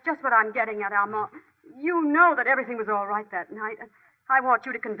 And that's just what I'm getting at, Alma. You know that everything was all right that night, and I want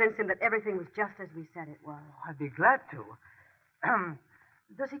you to convince him that everything was just as we said it was. I'd be glad to.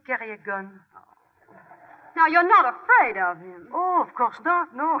 Does he carry a gun? Now, you're not afraid of him. Oh, of course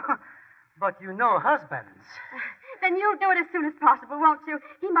not, no. But you know husbands. Then you'll do it as soon as possible, won't you?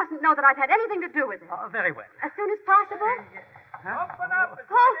 He mustn't know that I've had anything to do with it. Oh, very well. As soon as possible? Open up.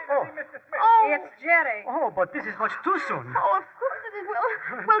 Oh. Mr. Smith. It's Jerry. Oh, but this is much too soon. Oh, of course it is.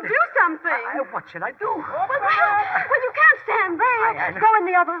 Well, do something. What shall I do? Well, you can't stand there. I- Go in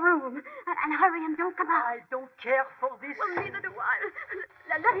the other room. And hurry and don't come out. I don't care for this. Well, neither do I.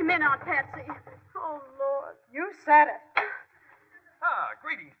 Let him in, Aunt Patsy. Oh, Lord. You said it.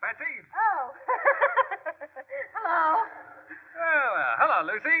 Greetings, Patsy. Oh. Hello. Well, hello,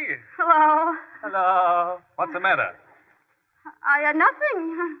 Lucy. Hello. Hello. What's the matter?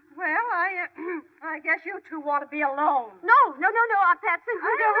 Nothing. Well, I guess you two want to be alone. No, Aunt Patsy.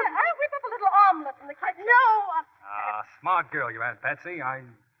 We don't. I'll whip up a little omelet in the kitchen. No. Smart girl, your Aunt Patsy.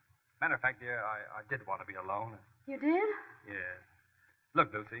 Matter of fact, dear, I did want to be alone. You did? Yes.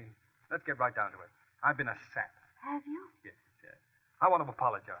 Look, Lucy, let's get right down to it. I've been a sap. Have you? Yes. I want to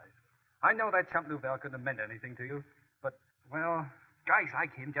apologize. I know that chump Louvel couldn't have meant anything to you, but, well, guys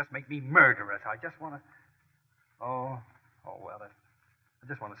like him just make me murderous. I just want to... Oh, well, I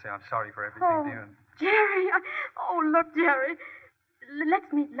just want to say I'm sorry for everything, dear. Jerry. Look, Jerry.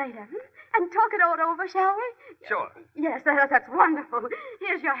 Let's meet later and talk it all over, shall we? Sure. Yes, that's wonderful.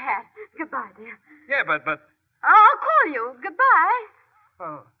 Here's your hat. Goodbye, dear. Yeah, but... I'll call you. Goodbye.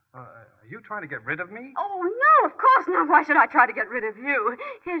 Are you trying to get rid of me? Oh, no, of course not. Why should I try to get rid of you?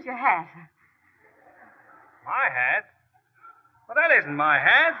 Here's your hat. My hat? Well, that isn't my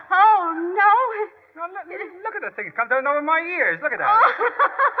hat. Oh, no. No, look at the thing. It comes down over my ears. Look at that.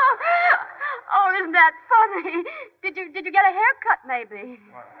 Oh, isn't that funny? Did you get a haircut, maybe?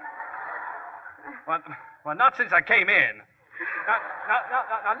 Well, not since I came in.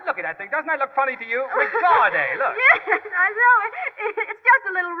 Now, look at that thing. Doesn't that look funny to you? Regarde, look. Yes, I know. It's just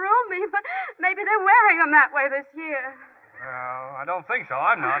a little roomy, but maybe they're wearing them that way this year. Well, I don't think so.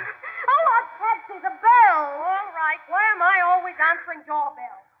 I'm not. Oh, Aunt Patsy, the bell. All right. Why am I always answering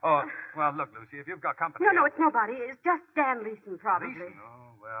doorbells? Oh, well, look, Lucy, if you've got company... No, it's nobody. It's just Dan Leeson, probably. Leeson?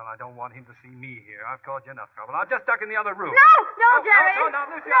 Oh, well, I don't want him to see me here. I've caused you enough trouble. I'll just duck in the other room. No, Jerry. No,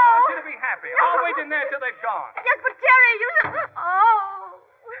 Lucy, I want you to be happy. I'll wait in there till they've gone. Yes, but Jerry, you... Oh.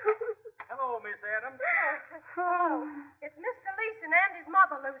 Hello, Miss Adams. Oh, it's Mr. Leeson and his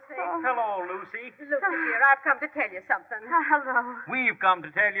mother, Lucy. Hello, Lucy. Lucy, dear, I've come to tell you something. Hello. We've come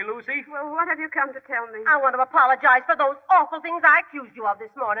to tell you, Lucy. Well, what have you come to tell me? I want to apologize for those awful things I accused you of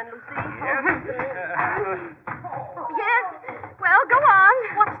this morning, Lucy. Yes? Well, go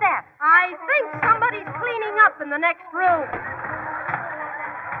on. What's that? I think somebody's cleaning up in the next room.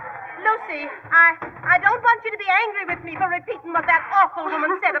 Lucy, I don't want you to be angry with me for repeating what that awful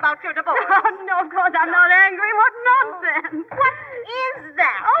woman said about your divorce. Oh, no, of course I'm not angry. What nonsense. What is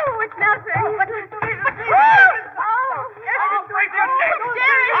that? Oh, it's nothing. Oh, but I'll break your neck.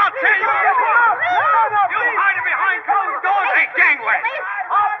 Jerry. I'll tell you. No, You hiding behind closed doors. Hey, Gangway.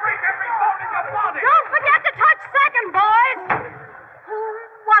 I'll break every bone in your body. Don't forget to touch second, boys. Who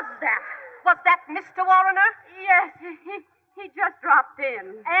was that? Was that Mr. Warrener? Yes, he just dropped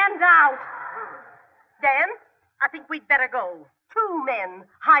in. And out. Dan, I think we'd better go. 2 men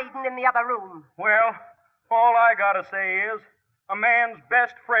hiding in the other room. Well, all I gotta say is, a man's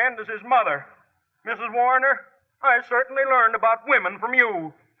best friend is his mother. Mrs. Warner, I certainly learned about women from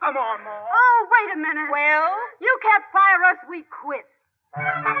you. Come on, Ma. Oh, wait a minute. Well? You can't fire us. We quit.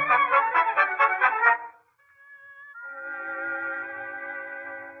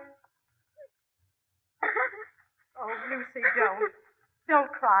 Oh, Lucy, don't.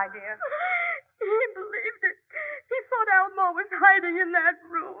 Don't cry, dear. He believed it. He thought Alma was hiding in that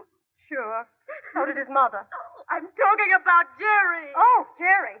room. Sure. So did his mother. I'm talking about Jerry. Oh,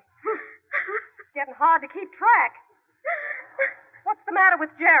 Jerry. It's getting hard to keep track. What's the matter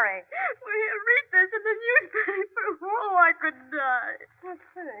with Jerry? Well, here, read this in the newspaper. Oh, I could die. Let's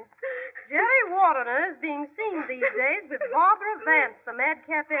see. Jerry Wardener is being seen these days with Barbara Vance, the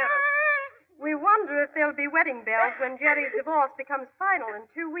madcap heiress. We wonder if there'll be wedding bells when Jerry's divorce becomes final in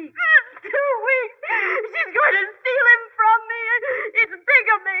 2 weeks. 2 weeks? She's going to steal him from me. It's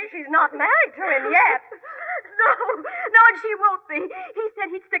bigamy. She's not married to him yet. No, and she won't be. He said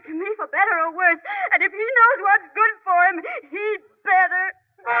he'd stick to me for better or worse. And if he knows what's good for him, he'd better.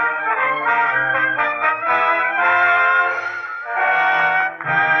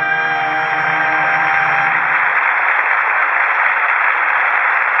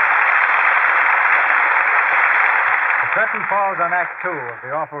 The curtain falls on Act 2 of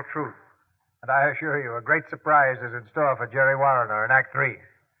The Awful Truth. And I assure you, a great surprise is in store for Jerry Warrener in Act 3.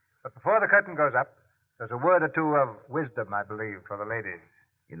 But before the curtain goes up, there's a word or two of wisdom, I believe, for the ladies.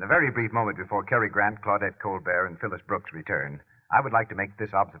 In the very brief moment before Cary Grant, Claudette Colbert, and Phyllis Brooks return, I would like to make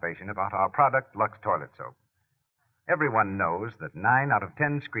this observation about our product, Lux Toilet Soap. Everyone knows that 9 out of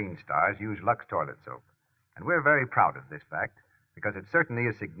 10 screen stars use Lux Toilet Soap. And we're very proud of this fact, because it certainly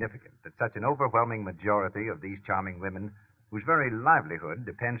is significant that such an overwhelming majority of these charming women, whose very livelihood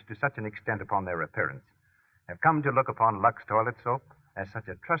depends to such an extent upon their appearance, have come to look upon Lux Toilet Soap as such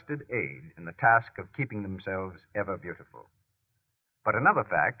a trusted aid in the task of keeping themselves ever beautiful. But another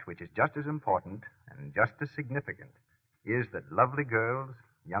fact, which is just as important and just as significant, is that lovely girls,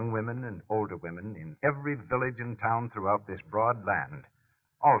 young women, and older women in every village and town throughout this broad land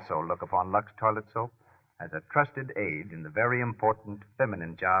also look upon Lux Toilet Soap as a trusted aid in the very important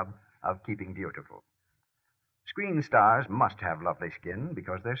feminine job of keeping beautiful. Screen stars must have lovely skin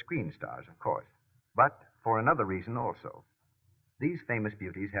because they're screen stars, of course, but for another reason also. These famous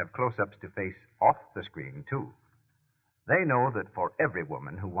beauties have close-ups to face off the screen, too. They know that for every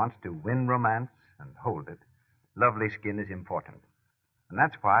woman who wants to win romance and hold it, lovely skin is important. And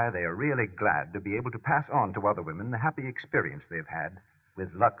that's why they are really glad to be able to pass on to other women the happy experience they've had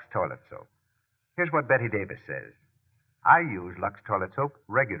with Lux Toilet Soap. Here's what Betty Davis says. I use Lux Toilet Soap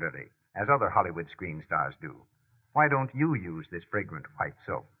regularly, as other Hollywood screen stars do. Why don't you use this fragrant white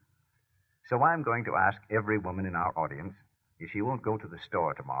soap? So I'm going to ask every woman in our audience if she won't go to the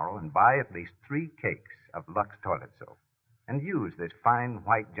store tomorrow and buy at least 3 cakes of Lux Toilet Soap and use this fine,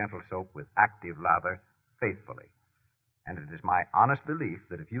 white, gentle soap with active lather faithfully. And it is my honest belief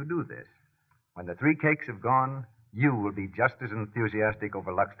that if you do this, when the 3 cakes have gone, you will be just as enthusiastic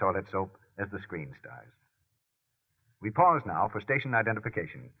over Lux Toilet Soap as the screen stars. We pause now for station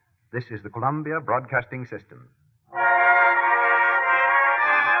identification. This is the Columbia Broadcasting System.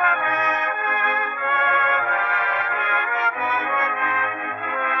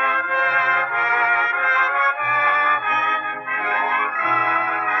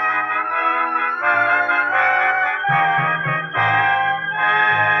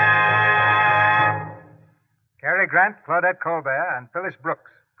 Cary Grant, Claudette Colbert, and Phyllis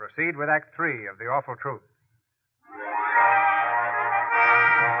Brooks proceed with Act 3 of The Awful Truth.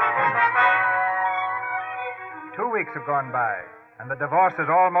 2 weeks have gone by, and the divorce is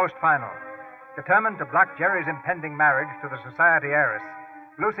almost final. Determined to block Jerry's impending marriage to the society heiress,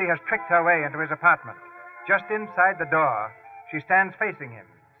 Lucy has tricked her way into his apartment. Just inside the door, she stands facing him,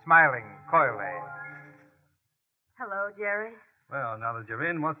 smiling coyly. Hello, Jerry. Well, now that you're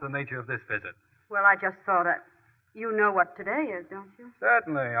in, what's the nature of this visit? Well, I just thought you know what today is, don't you?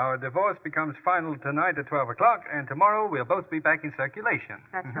 Certainly. Our divorce becomes final tonight at 12 o'clock, and tomorrow we'll both be back in circulation.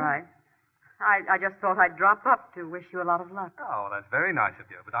 That's right. I just thought I'd drop up to wish you a lot of luck. Oh, that's very nice of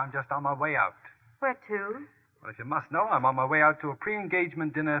you, but I'm just on my way out. Where to? Well, if you must know, I'm on my way out to a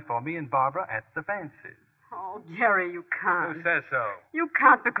pre-engagement dinner for me and Barbara at the Fancies. Oh, Jerry, you can't. Who says so? You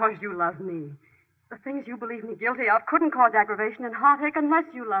can't because you love me. The things you believe me guilty of couldn't cause aggravation and heartache unless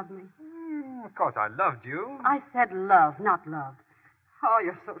you love me. Of course, I loved you. I said love, not love. Oh,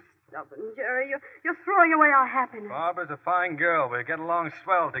 you're so stubborn, Jerry. You're throwing away our happiness. Barbara's a fine girl. We'll get along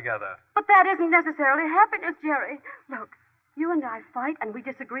swell together. But that isn't necessarily happiness, Jerry. Look, you and I fight and we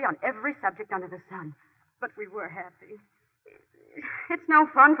disagree on every subject under the sun. But we were happy. It's no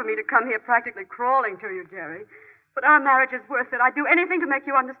fun for me to come here practically crawling to you, Jerry. But our marriage is worth it. I'd do anything to make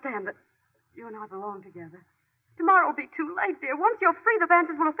you understand that you and I belong together. Tomorrow will be too late, dear. Once you're free, the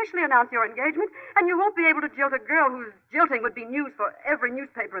Vances will officially announce your engagement, and you won't be able to jilt a girl whose jilting would be news for every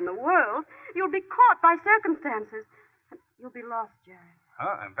newspaper in the world. You'll be caught by circumstances. And you'll be lost, Jerry.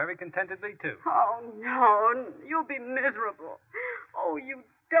 And very contentedly, too. Oh, no. You'll be miserable. Oh, you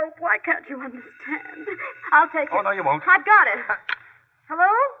dope. Why can't you understand? I'll take it. Oh, no, you won't. I've got it. Hello?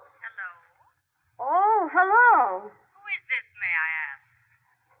 Hello? Oh, hello. Who is this, may I ask?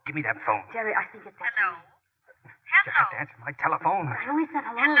 Give me that phone. Jerry, I think it's that. Hello? You have to answer my telephone. I only said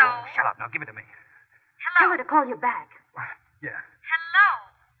hello. Hello? Shut up. Now give it to me. Hello? Tell her to call you back. Yeah. Hello?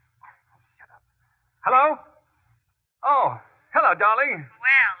 Hello? Oh, hello, darling.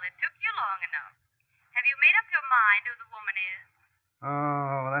 Well, it took you long enough. Have you made up your mind who the woman is?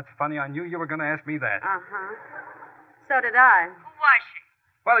 Oh, that's funny. I knew you were going to ask me that. Uh-huh. So did I. Who was she?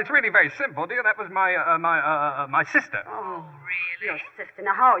 Well, it's really very simple, dear. That was my sister. Oh, really? Your sister.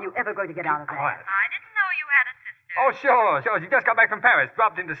 Now, how are you ever going to get out of that? Quiet. I didn't know you had a sister. Oh, sure. She just got back from Paris.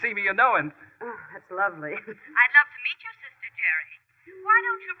 Dropped in to see me, you know, and... Oh, that's lovely. I'd love to meet your sister, Jerry. Why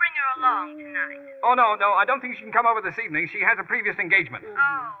don't you bring her along tonight? Oh, no. I don't think she can come over this evening. She has a previous engagement. Oh,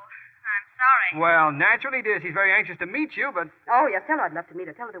 I'm sorry. Well, naturally, dear, she's very anxious to meet you, but... Oh, yes, tell her I'd love to meet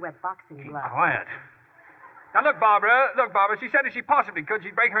her. Tell her to wear boxing gloves. Quiet. Now, look, Barbara, she said if she possibly could,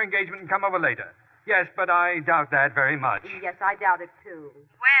 she'd break her engagement and come over later. Yes, but I doubt that very much. Yes, I doubt it, too.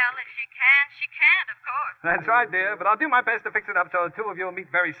 Well, if she can, she can't, of course. That's right, dear, but I'll do my best to fix it up so the two of you will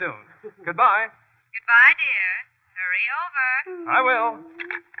meet very soon. Goodbye. Goodbye, dear. Hurry over. I will.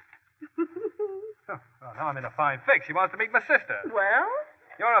 Well, now I'm in a fine fix. She wants to meet my sister. Well?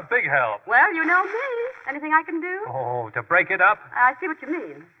 You're a big help. Well, you know me. Anything I can do? Oh, to break it up? I see what you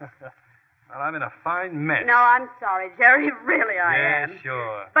mean. Well, I'm in a fine mess. No, I'm sorry, Jerry. Really, I am. Yeah,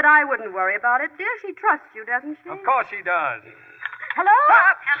 sure. But I wouldn't worry about it, dear. She trusts you, doesn't she? Of course she does. Hello?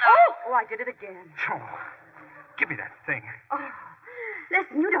 Hello? Oh, I did it again. Oh, give me that thing. Oh,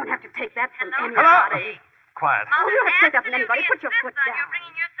 listen, you don't have to take that from Hello? anybody. Quiet. Oh, you don't take that from anybody. Put your foot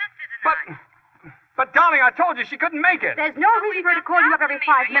down. But, darling, I told you she couldn't make it. There's no reason for her to call you up every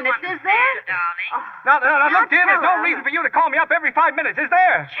 5 minutes, is there? No, look, dear, there's no reason for you to call me up every 5 minutes, is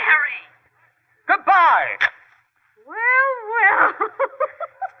there? Jerry. Goodbye. Well.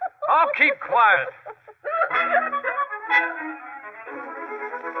 I'll keep quiet.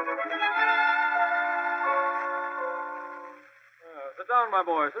 Sit down, my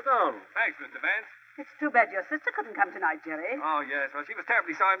boy. Sit down. Thanks, Mr. Vance. It's too bad your sister couldn't come tonight, Jerry. Oh, yes. Well, she was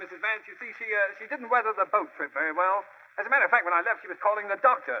terribly sorry, Mrs. Vance. You see, she didn't weather the boat trip very well. As a matter of fact, when I left, she was calling the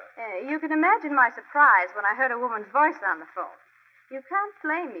doctor. You can imagine my surprise when I heard a woman's voice on the phone. You can't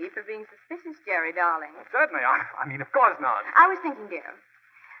blame me for being suspicious, Jerry, darling. Certainly. I mean, of course not. I was thinking, dear.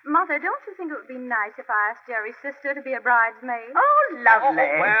 Mother, don't you think it would be nice if I asked Jerry's sister to be a bridesmaid? Oh, lovely.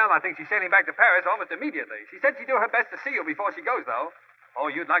 Well, I think she's sailing back to Paris almost immediately. She said she'd do her best to see you before she goes, though. Oh,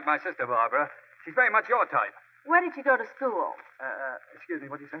 you'd like my sister, Barbara. She's very much your type. Where did you go to school? Excuse me,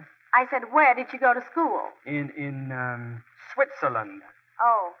 what did you say? I said, where did you go to school? In Switzerland.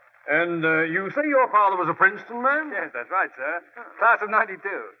 Oh. And you say your father was a Princeton man? Yes, that's right, sir. Class of 92.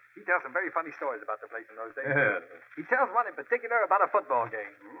 He tells some very funny stories about the place in those days. Yes. He tells one in particular about a football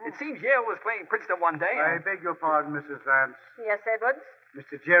game. It seems Yale was playing Princeton one day. I beg your pardon, Mrs. Vance. Yes, Edwards?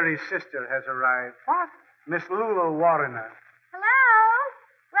 Mr. Jerry's sister has arrived. What? Miss Lula Warrener. Hello?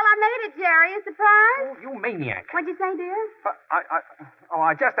 Well, I made it, Jerry. A surprise? Oh, you maniac. What'd you say, dear?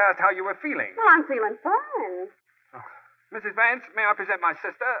 I just asked how you were feeling. Well, I'm feeling fine. Mrs. Vance, may I present my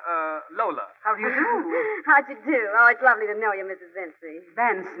sister, Lola? How do you do? How'd you do? Oh, it's lovely to know you, Mrs. Vincy.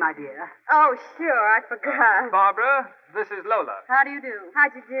 Vance, my dear. Oh, sure. I forgot. Barbara, this is Lola. How do you do?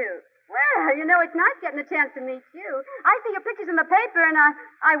 How'd you do? Well, you know, it's nice getting a chance to meet you. I see your pictures in the paper, and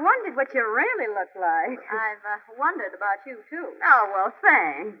I wondered what you really look like. I've wondered about you, too. Oh, well,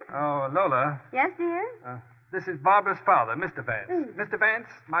 thanks. Oh, Lola. Yes, dear? This is Barbara's father, Mr. Vance. Mr.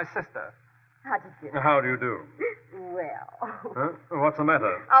 Vance, my sister. How'd you do? How do you do? Well. Huh? What's the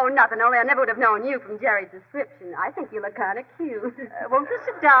matter? Oh, nothing. Only I never would have known you from Jerry's description. I think you look kind of cute. Won't you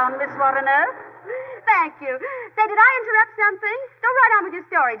sit down, Miss Warrener? Thank you. Say, did I interrupt something? Go right on with your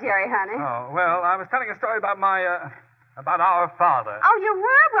story, Jerry, honey. Oh, well, I was telling a story about about our father. Oh, you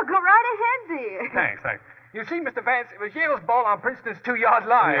were? Well, go right ahead, dear. Thanks. You see, Mr. Vance, it was Yale's ball on Princeton's 2-yard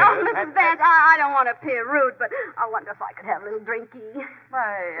line. Oh, Mrs. Vance, I don't want to appear rude, but I wonder if I could have a little drinky.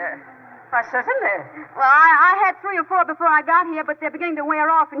 Why, certainly. Well, I had 3 or 4 before I got here, but they're beginning to wear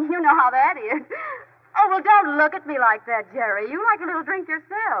off, and you know how that is. Oh, well, don't look at me like that, Jerry. You like a little drink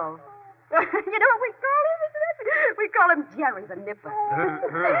yourself. You know what we call him, isn't it? We call him Jerry the Nipper.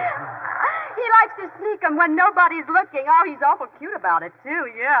 He likes to sneak 'em when nobody's looking. Oh, he's awful cute about it, too,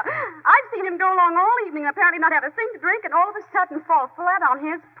 yeah. I've seen him go along all evening, apparently not have a thing to drink, and all of a sudden fall flat on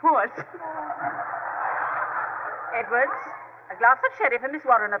his puss. Edwards, a glass of sherry for Miss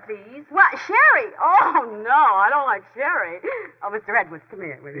Warrener, please. What, sherry? Oh, no, I don't like sherry. Oh, Mr. Edwards, come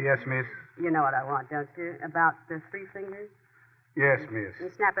here. Will you? Yes, miss. You know what I want, don't you? About the 3 fingers? Yes, miss.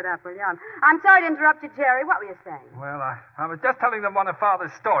 You snap it up, will you? I'm sorry to interrupt you, Jerry. What were you saying? Well, I was just telling them one of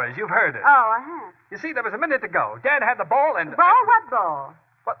Father's stories. You've heard it. Oh, I have. You see, there was a minute ago. Dad had the ball and... Ball? What ball?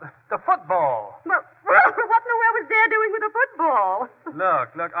 What? The football. Well, what in the world was Dad doing with a football?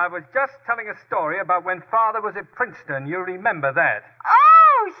 Look, I was just telling a story about when Father was at Princeton. You remember that.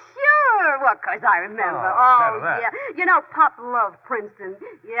 Oh, sure. Well, of course I remember. Oh, that. Yeah. You know, Pop loved Princeton.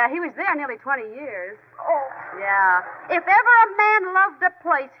 Yeah, he was there nearly 20 years. Oh. Yeah. If ever a man loved a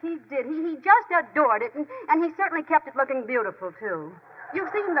place, he did. He just adored it, and he certainly kept it looking beautiful, too. You've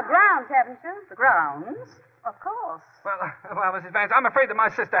seen the grounds, haven't you? The grounds? Of course. Well, Mrs. Vance, I'm afraid that my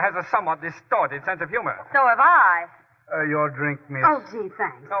sister has a somewhat distorted sense of humor. So have I. Your drink, miss. Oh, gee,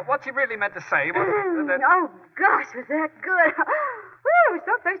 thanks. No, what she really meant to say was that... Oh, gosh, was that good. Woo, I was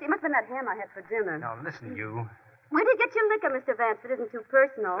so thirsty. It must have been that ham I had for dinner. Now, listen, you. Where did you get your liquor, Mr. Vance, if it isn't too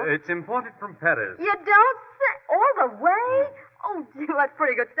personal? It's imported from Paris. You don't say... All the way? Oh, gee, well, that's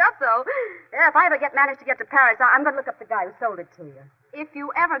pretty good stuff, though. Yeah, if I ever manage to get to Paris, I'm going to look up the guy who sold it to you. If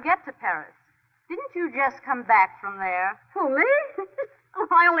you ever get to Paris, didn't you just come back from there? Who, me? Oh,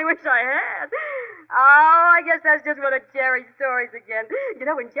 I only wish I had. Oh, I guess that's just one of Jerry's stories again. You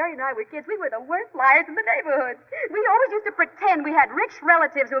know, when Jerry and I were kids, we were the worst liars in the neighborhood. We always used to pretend we had rich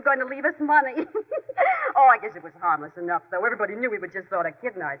relatives who were going to leave us money. Oh, I guess it was harmless enough, though. Everybody knew we were just sort of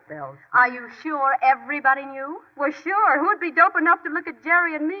kidding ourselves. Are you sure everybody knew? Well, sure. Who'd be dope enough to look at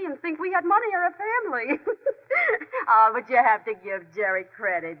Jerry and me and think we had money or a family? Oh, but you have to give Jerry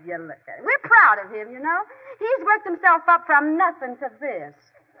credit. You look at him. We're proud of him, you know. He's worked himself up from nothing to this.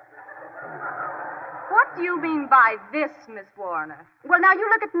 What do you mean by this, Miss Warner? Well, now, you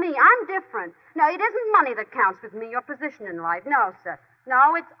look at me. I'm different. No, it isn't money that counts with me, or position in life. No, sir.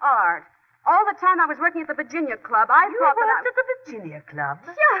 No, it's art. All the time I was working at the Virginia Club, I thought that at the Virginia Club?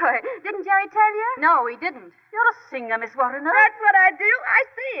 Sure. Didn't Jerry tell you? No, he didn't. You're a singer, Miss Warner. That's what I do. I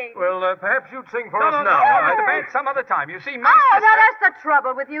sing. Well, perhaps you'd sing for us No, now. I'll debate some other time. You see, my Oh, sister... now that's the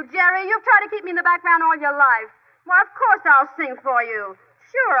trouble with you, Jerry. You've tried to keep me in the background all your life. Well, of course I'll sing for you.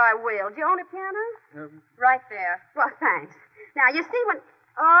 Sure I will. Do you own a piano? Right there. Well, thanks. Now, you see when...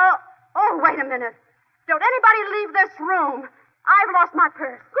 Oh, wait a minute. Don't anybody leave this room. I've lost my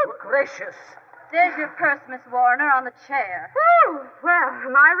purse. Good gracious. There's your purse, Miss Warner, on the chair. Whew. Well,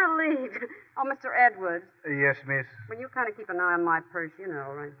 am I relieved? Oh, Mr. Edwards, Yes, miss. will you kind of keep an eye on my purse, you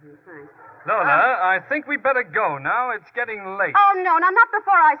know, right here? Thanks. Lola, I think we better go now. It's getting late. Oh, no, now, not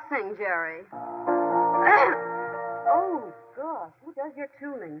before I sing, Jerry. Oh, gosh, who does your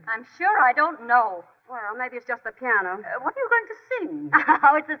tuning? I'm sure I don't know. Well, maybe it's just the piano. What are you going to sing?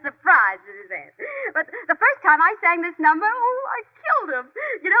 Oh, it's a surprise, Mrs. S. But the first time I sang this number, I killed him.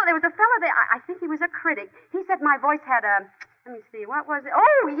 You know, there was a fellow there, I think he was a critic. He said my voice had a, let me see, what was it?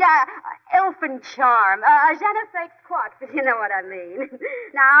 Oh, yeah, elfin charm. Je ne sais quoi, if you know what I mean.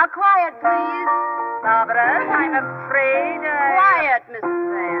 Now, quiet, please. Barbara, I'm afraid Quiet, Mrs.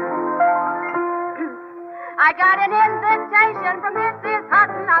 Vance. I got an invitation from Mrs.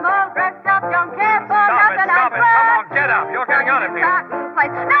 Hutton. I'm all dressed up, don't care for nothing. Stop it. Come on, get up. You're getting out of here.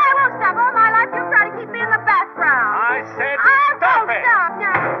 Place. No, I won't stop. All my life you try to keep me in the background. I said Stop it. Stop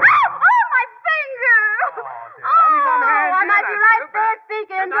now. Oh, my finger. Only one hand. I might be right Too there bad.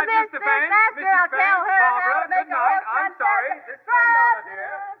 speaking Good to night, this Mr. Vance. I'll Mrs. tell Vance, her how Barbara, to make good a night. horse I'm sorry. This way, Lola,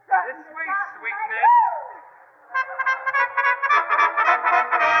 dear. This way, sweetness.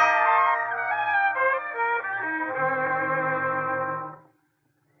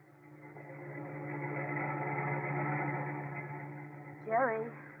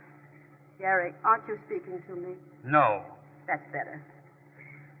 Jerry, aren't you speaking to me? No. That's better.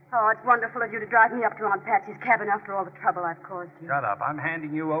 Oh, it's wonderful of you to drive me up to Aunt Patsy's cabin after all the trouble I've caused you. Shut up. I'm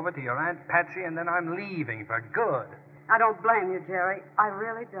handing you over to your Aunt Patsy, and then I'm leaving for good. I don't blame you, Jerry. I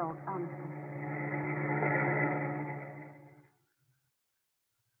really don't, honestly.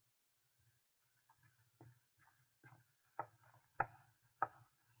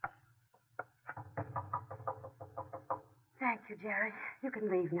 Thank you, Jerry. You can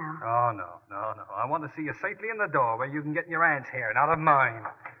leave now. Oh, no. I want to see you safely in the door where you can get in your aunt's hair and out of mine.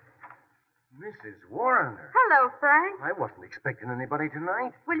 Mrs. Warner. Hello, Frank. I wasn't expecting anybody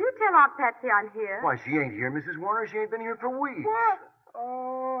tonight. Will you tell Aunt Patsy I'm here? Why, she ain't here, Mrs. Warner. She ain't been here for weeks. What?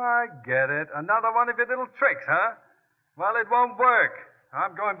 Oh, I get it. Another one of your little tricks, huh? Well, it won't work.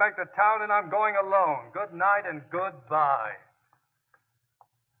 I'm going back to town, and I'm going alone. Good night and goodbye.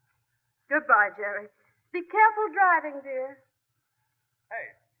 Goodbye, Jerry. Be careful driving, dear.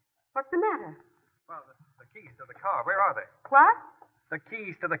 Hey. What's the matter? Well, the keys to the car, where are they? What? The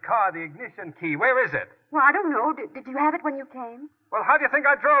keys to the car, the ignition key, where is it? Well, I don't know. Did you have it when you came? Well, how do you think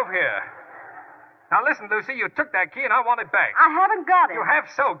I drove here? Now, listen, Lucy, you took that key, and I want it back. I haven't got it. You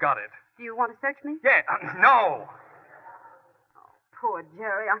have so got it. Do you want to search me? Yeah, no. Poor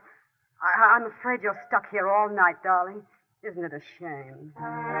Jerry. I'm afraid you're stuck here all night, darling. Isn't it a shame?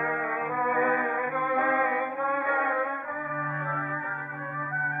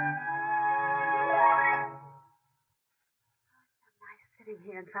 Sitting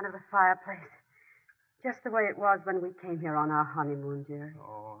here in front of the fireplace. Just the way it was when we came here on our honeymoon, Jerry.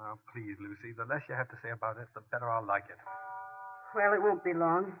 Oh, now, please, Lucy, the less you have to say about it, the better I'll like it. Well, it won't be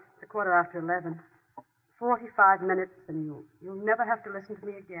long. It's 11:15. 45 minutes, and you'll never have to listen to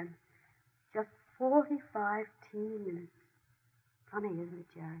me again. Just 45 teeny minutes. Funny, isn't it,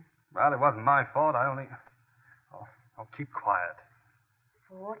 Jerry? Well, it wasn't my fault. I only... Oh, I'll keep quiet.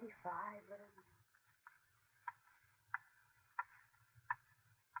 45 little...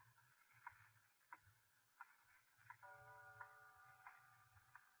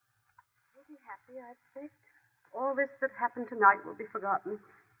 Happy, I expect. All this that happened tonight will be forgotten.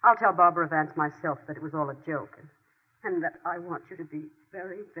 I'll tell Barbara Vance myself that it was all a joke, and that I want you to be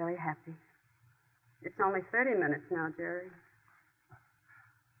very, very happy. It's only 30 minutes now, Jerry.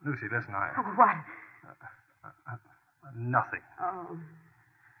 Lucy, listen, Oh, what? Nothing. Oh.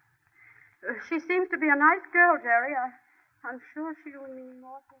 She seems to be a nice girl, Jerry. I'm sure she'll mean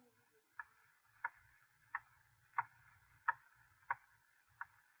more to you.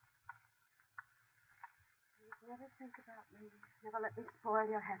 Never think about me. Never let me spoil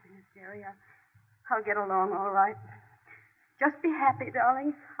your happiness, Jerry. I'll get along all right. Just be happy,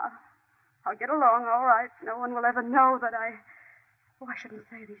 darling. I'll get along all right. No one will ever know that I... Oh, I shouldn't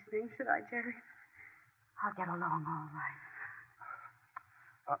say these things, should I, Jerry? I'll get along all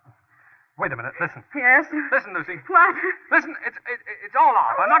right. Wait a minute. Listen. Yes? Listen, Lucy. What? Listen, it's all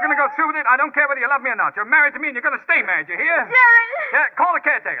off. I'm not going to go through with it. I don't care whether you love me or not. You're married to me, and you're going to stay married. You hear? Jerry! Yeah, call the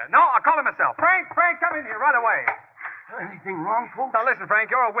caretaker. No, I'll call him myself. Frank, come in here right away. Anything wrong, folks? Now, listen,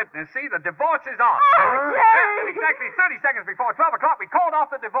 Frank, you're a witness. See, the divorce is off. Oh, Jerry! Exactly 30 seconds before 12 o'clock, we called off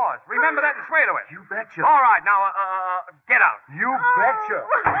the divorce. Remember that and swear to it. You betcha. All right, now, get out. You betcha.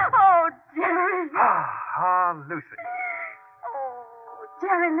 Oh, Jerry. Lucy. Oh,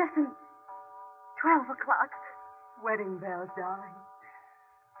 Jerry, listen. 12 o'clock. Wedding bells, darling.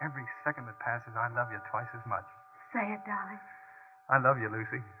 Every second that passes, I love you twice as much. Say it, darling. I love you,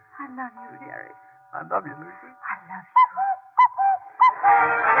 Lucy. I love you, Jerry. I love you, Lucy. I love you.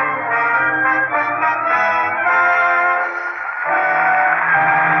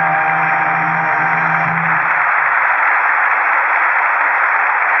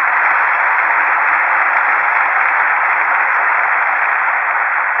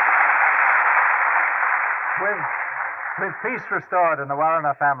 With peace restored in the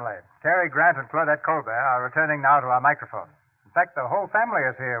Warrener family, Cary Grant and Claudette Colbert are returning now to our microphone. In fact, the whole family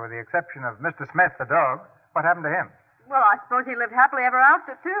is here, with the exception of Mr. Smith, the dog. What happened to him? Well, I suppose he lived happily ever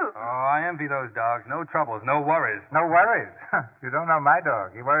after, too. Oh, I envy those dogs. No troubles, no worries. No worries. You don't know my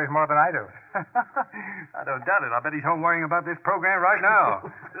dog. He worries more than I do. I don't doubt it. I bet he's home worrying about this program right now.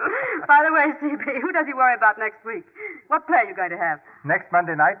 By the way, CB, who does he worry about next week? What play are you going to have? Next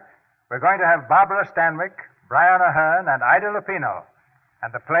Monday night, we're going to have Barbara Stanwyck, Brian Ahern, and Ida Lupino.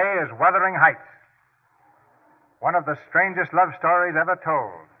 And the play is Wuthering Heights. One of the strangest love stories ever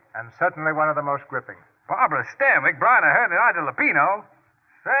told, and certainly one of the most gripping. Barbara Stanwyck, Brian Ahern, and Ida Lupino.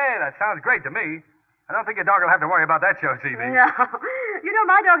 Say, that sounds great to me. I don't think your dog will have to worry about that show, CB. No. You know,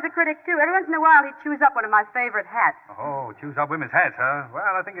 my dog's a critic, too. Every once in a while, he chews up one of my favorite hats. Oh, choose up women's hats, huh?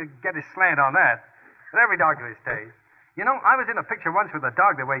 Well, I think he'd get his slant on that. But every dog to his taste. You know, I was in a picture once with a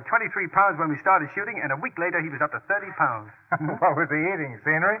dog that weighed 23 pounds when we started shooting, and a week later he was up to 30 pounds. What was he eating,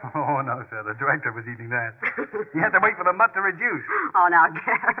 scenery? Oh, no, sir. The director was eating that. He had to wait for the mutt to reduce. Oh, now,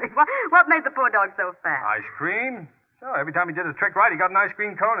 Gary, what made the poor dog so fat? Ice cream? So every time he did a trick right, he got an ice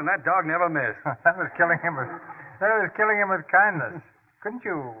cream cone, and that dog never missed. That was killing him with kindness. Couldn't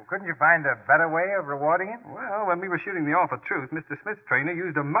you find a better way of rewarding him? Well, when we were shooting The Awful Truth, Mr. Smith's trainer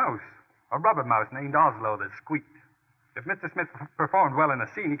used a mouse, a rubber mouse named Oslo that squeaked. If Mr. Smith performed well in a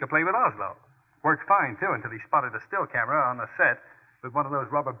scene, he could play with Oslo. Worked fine, too, until he spotted a still camera on the set with one of those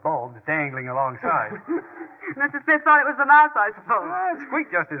rubber bulbs dangling alongside. Mr. Smith thought it was the mouse, I suppose. Well, it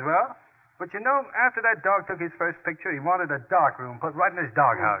squeaked just as well. But you know, after that dog took his first picture, he wanted a dark room put right in his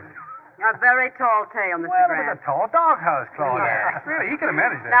doghouse. A very tall tale, Mr. Grant. It was a tall doghouse, Claudia. Yes. Really, he could have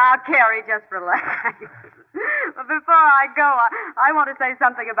managed it. Now, Carrie, just relax. But before I go, I want to say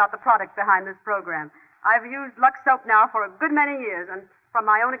something about the product behind this program. I've used Lux soap now for a good many years, and from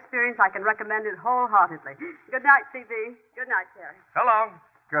my own experience, I can recommend it wholeheartedly. Good night, CB. Good night, Carrie. So long.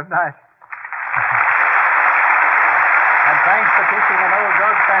 Good night. And thanks for teaching an old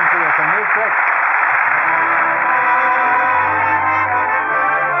dog fancier some new tricks.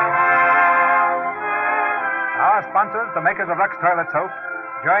 Our sponsors, the makers of Lux Toilet Soap,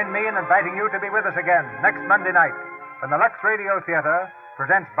 join me in inviting you to be with us again next Monday night when the Lux Radio Theater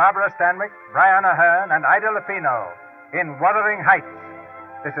presents Barbara Stanwyck, Brian Ahern, and Ida Lupino in Wuthering Heights.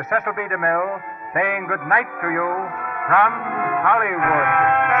 This is Cecil B. DeMille saying good night to you from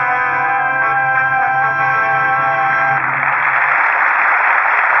Hollywood.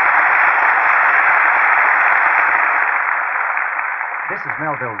 This is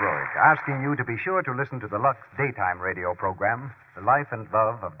Melville Roig, asking you to be sure to listen to the Lux daytime radio program, The Life and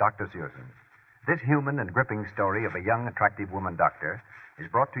Love of Dr. Susan. This human and gripping story of a young, attractive woman doctor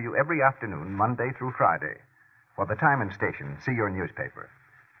is brought to you every afternoon, Monday through Friday. For the time and station, see your newspaper.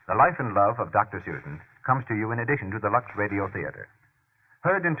 The Life and Love of Dr. Susan comes to you in addition to the Lux Radio Theater.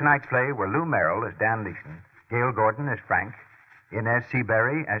 Heard in tonight's play were Lou Merrill as Dan Leeson, Gail Gordon as Frank, Inez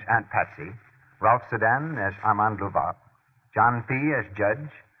Seabury as Aunt Patsy, Ralph Sedan as Armand Louvat, John Fee as Judge,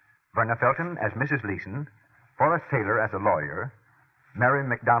 Verna Felton as Mrs. Leeson, Forrest Taylor as a lawyer, Mary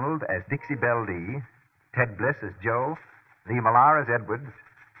McDonald as Dixie Belle Lee, Ted Bliss as Joe, Lee Millar as Edwards,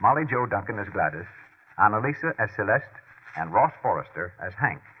 Molly Jo Duncan as Gladys, Annalisa as Celeste, and Ross Forrester as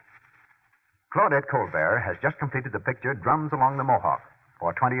Hank. Claudette Colbert has just completed the picture Drums Along the Mohawk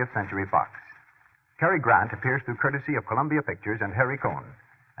for 20th Century Fox. Cary Grant appears through courtesy of Columbia Pictures and Harry Cohn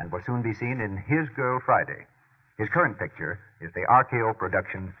and will soon be seen in His Girl Friday. His current picture is the RKO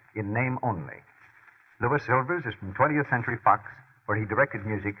production In Name Only. Louis Silvers is from 20th Century Fox, where he directed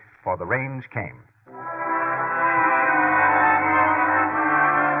music for The Rains Came.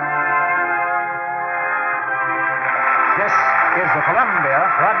 This is the Columbia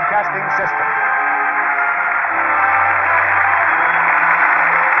Broadcasting System.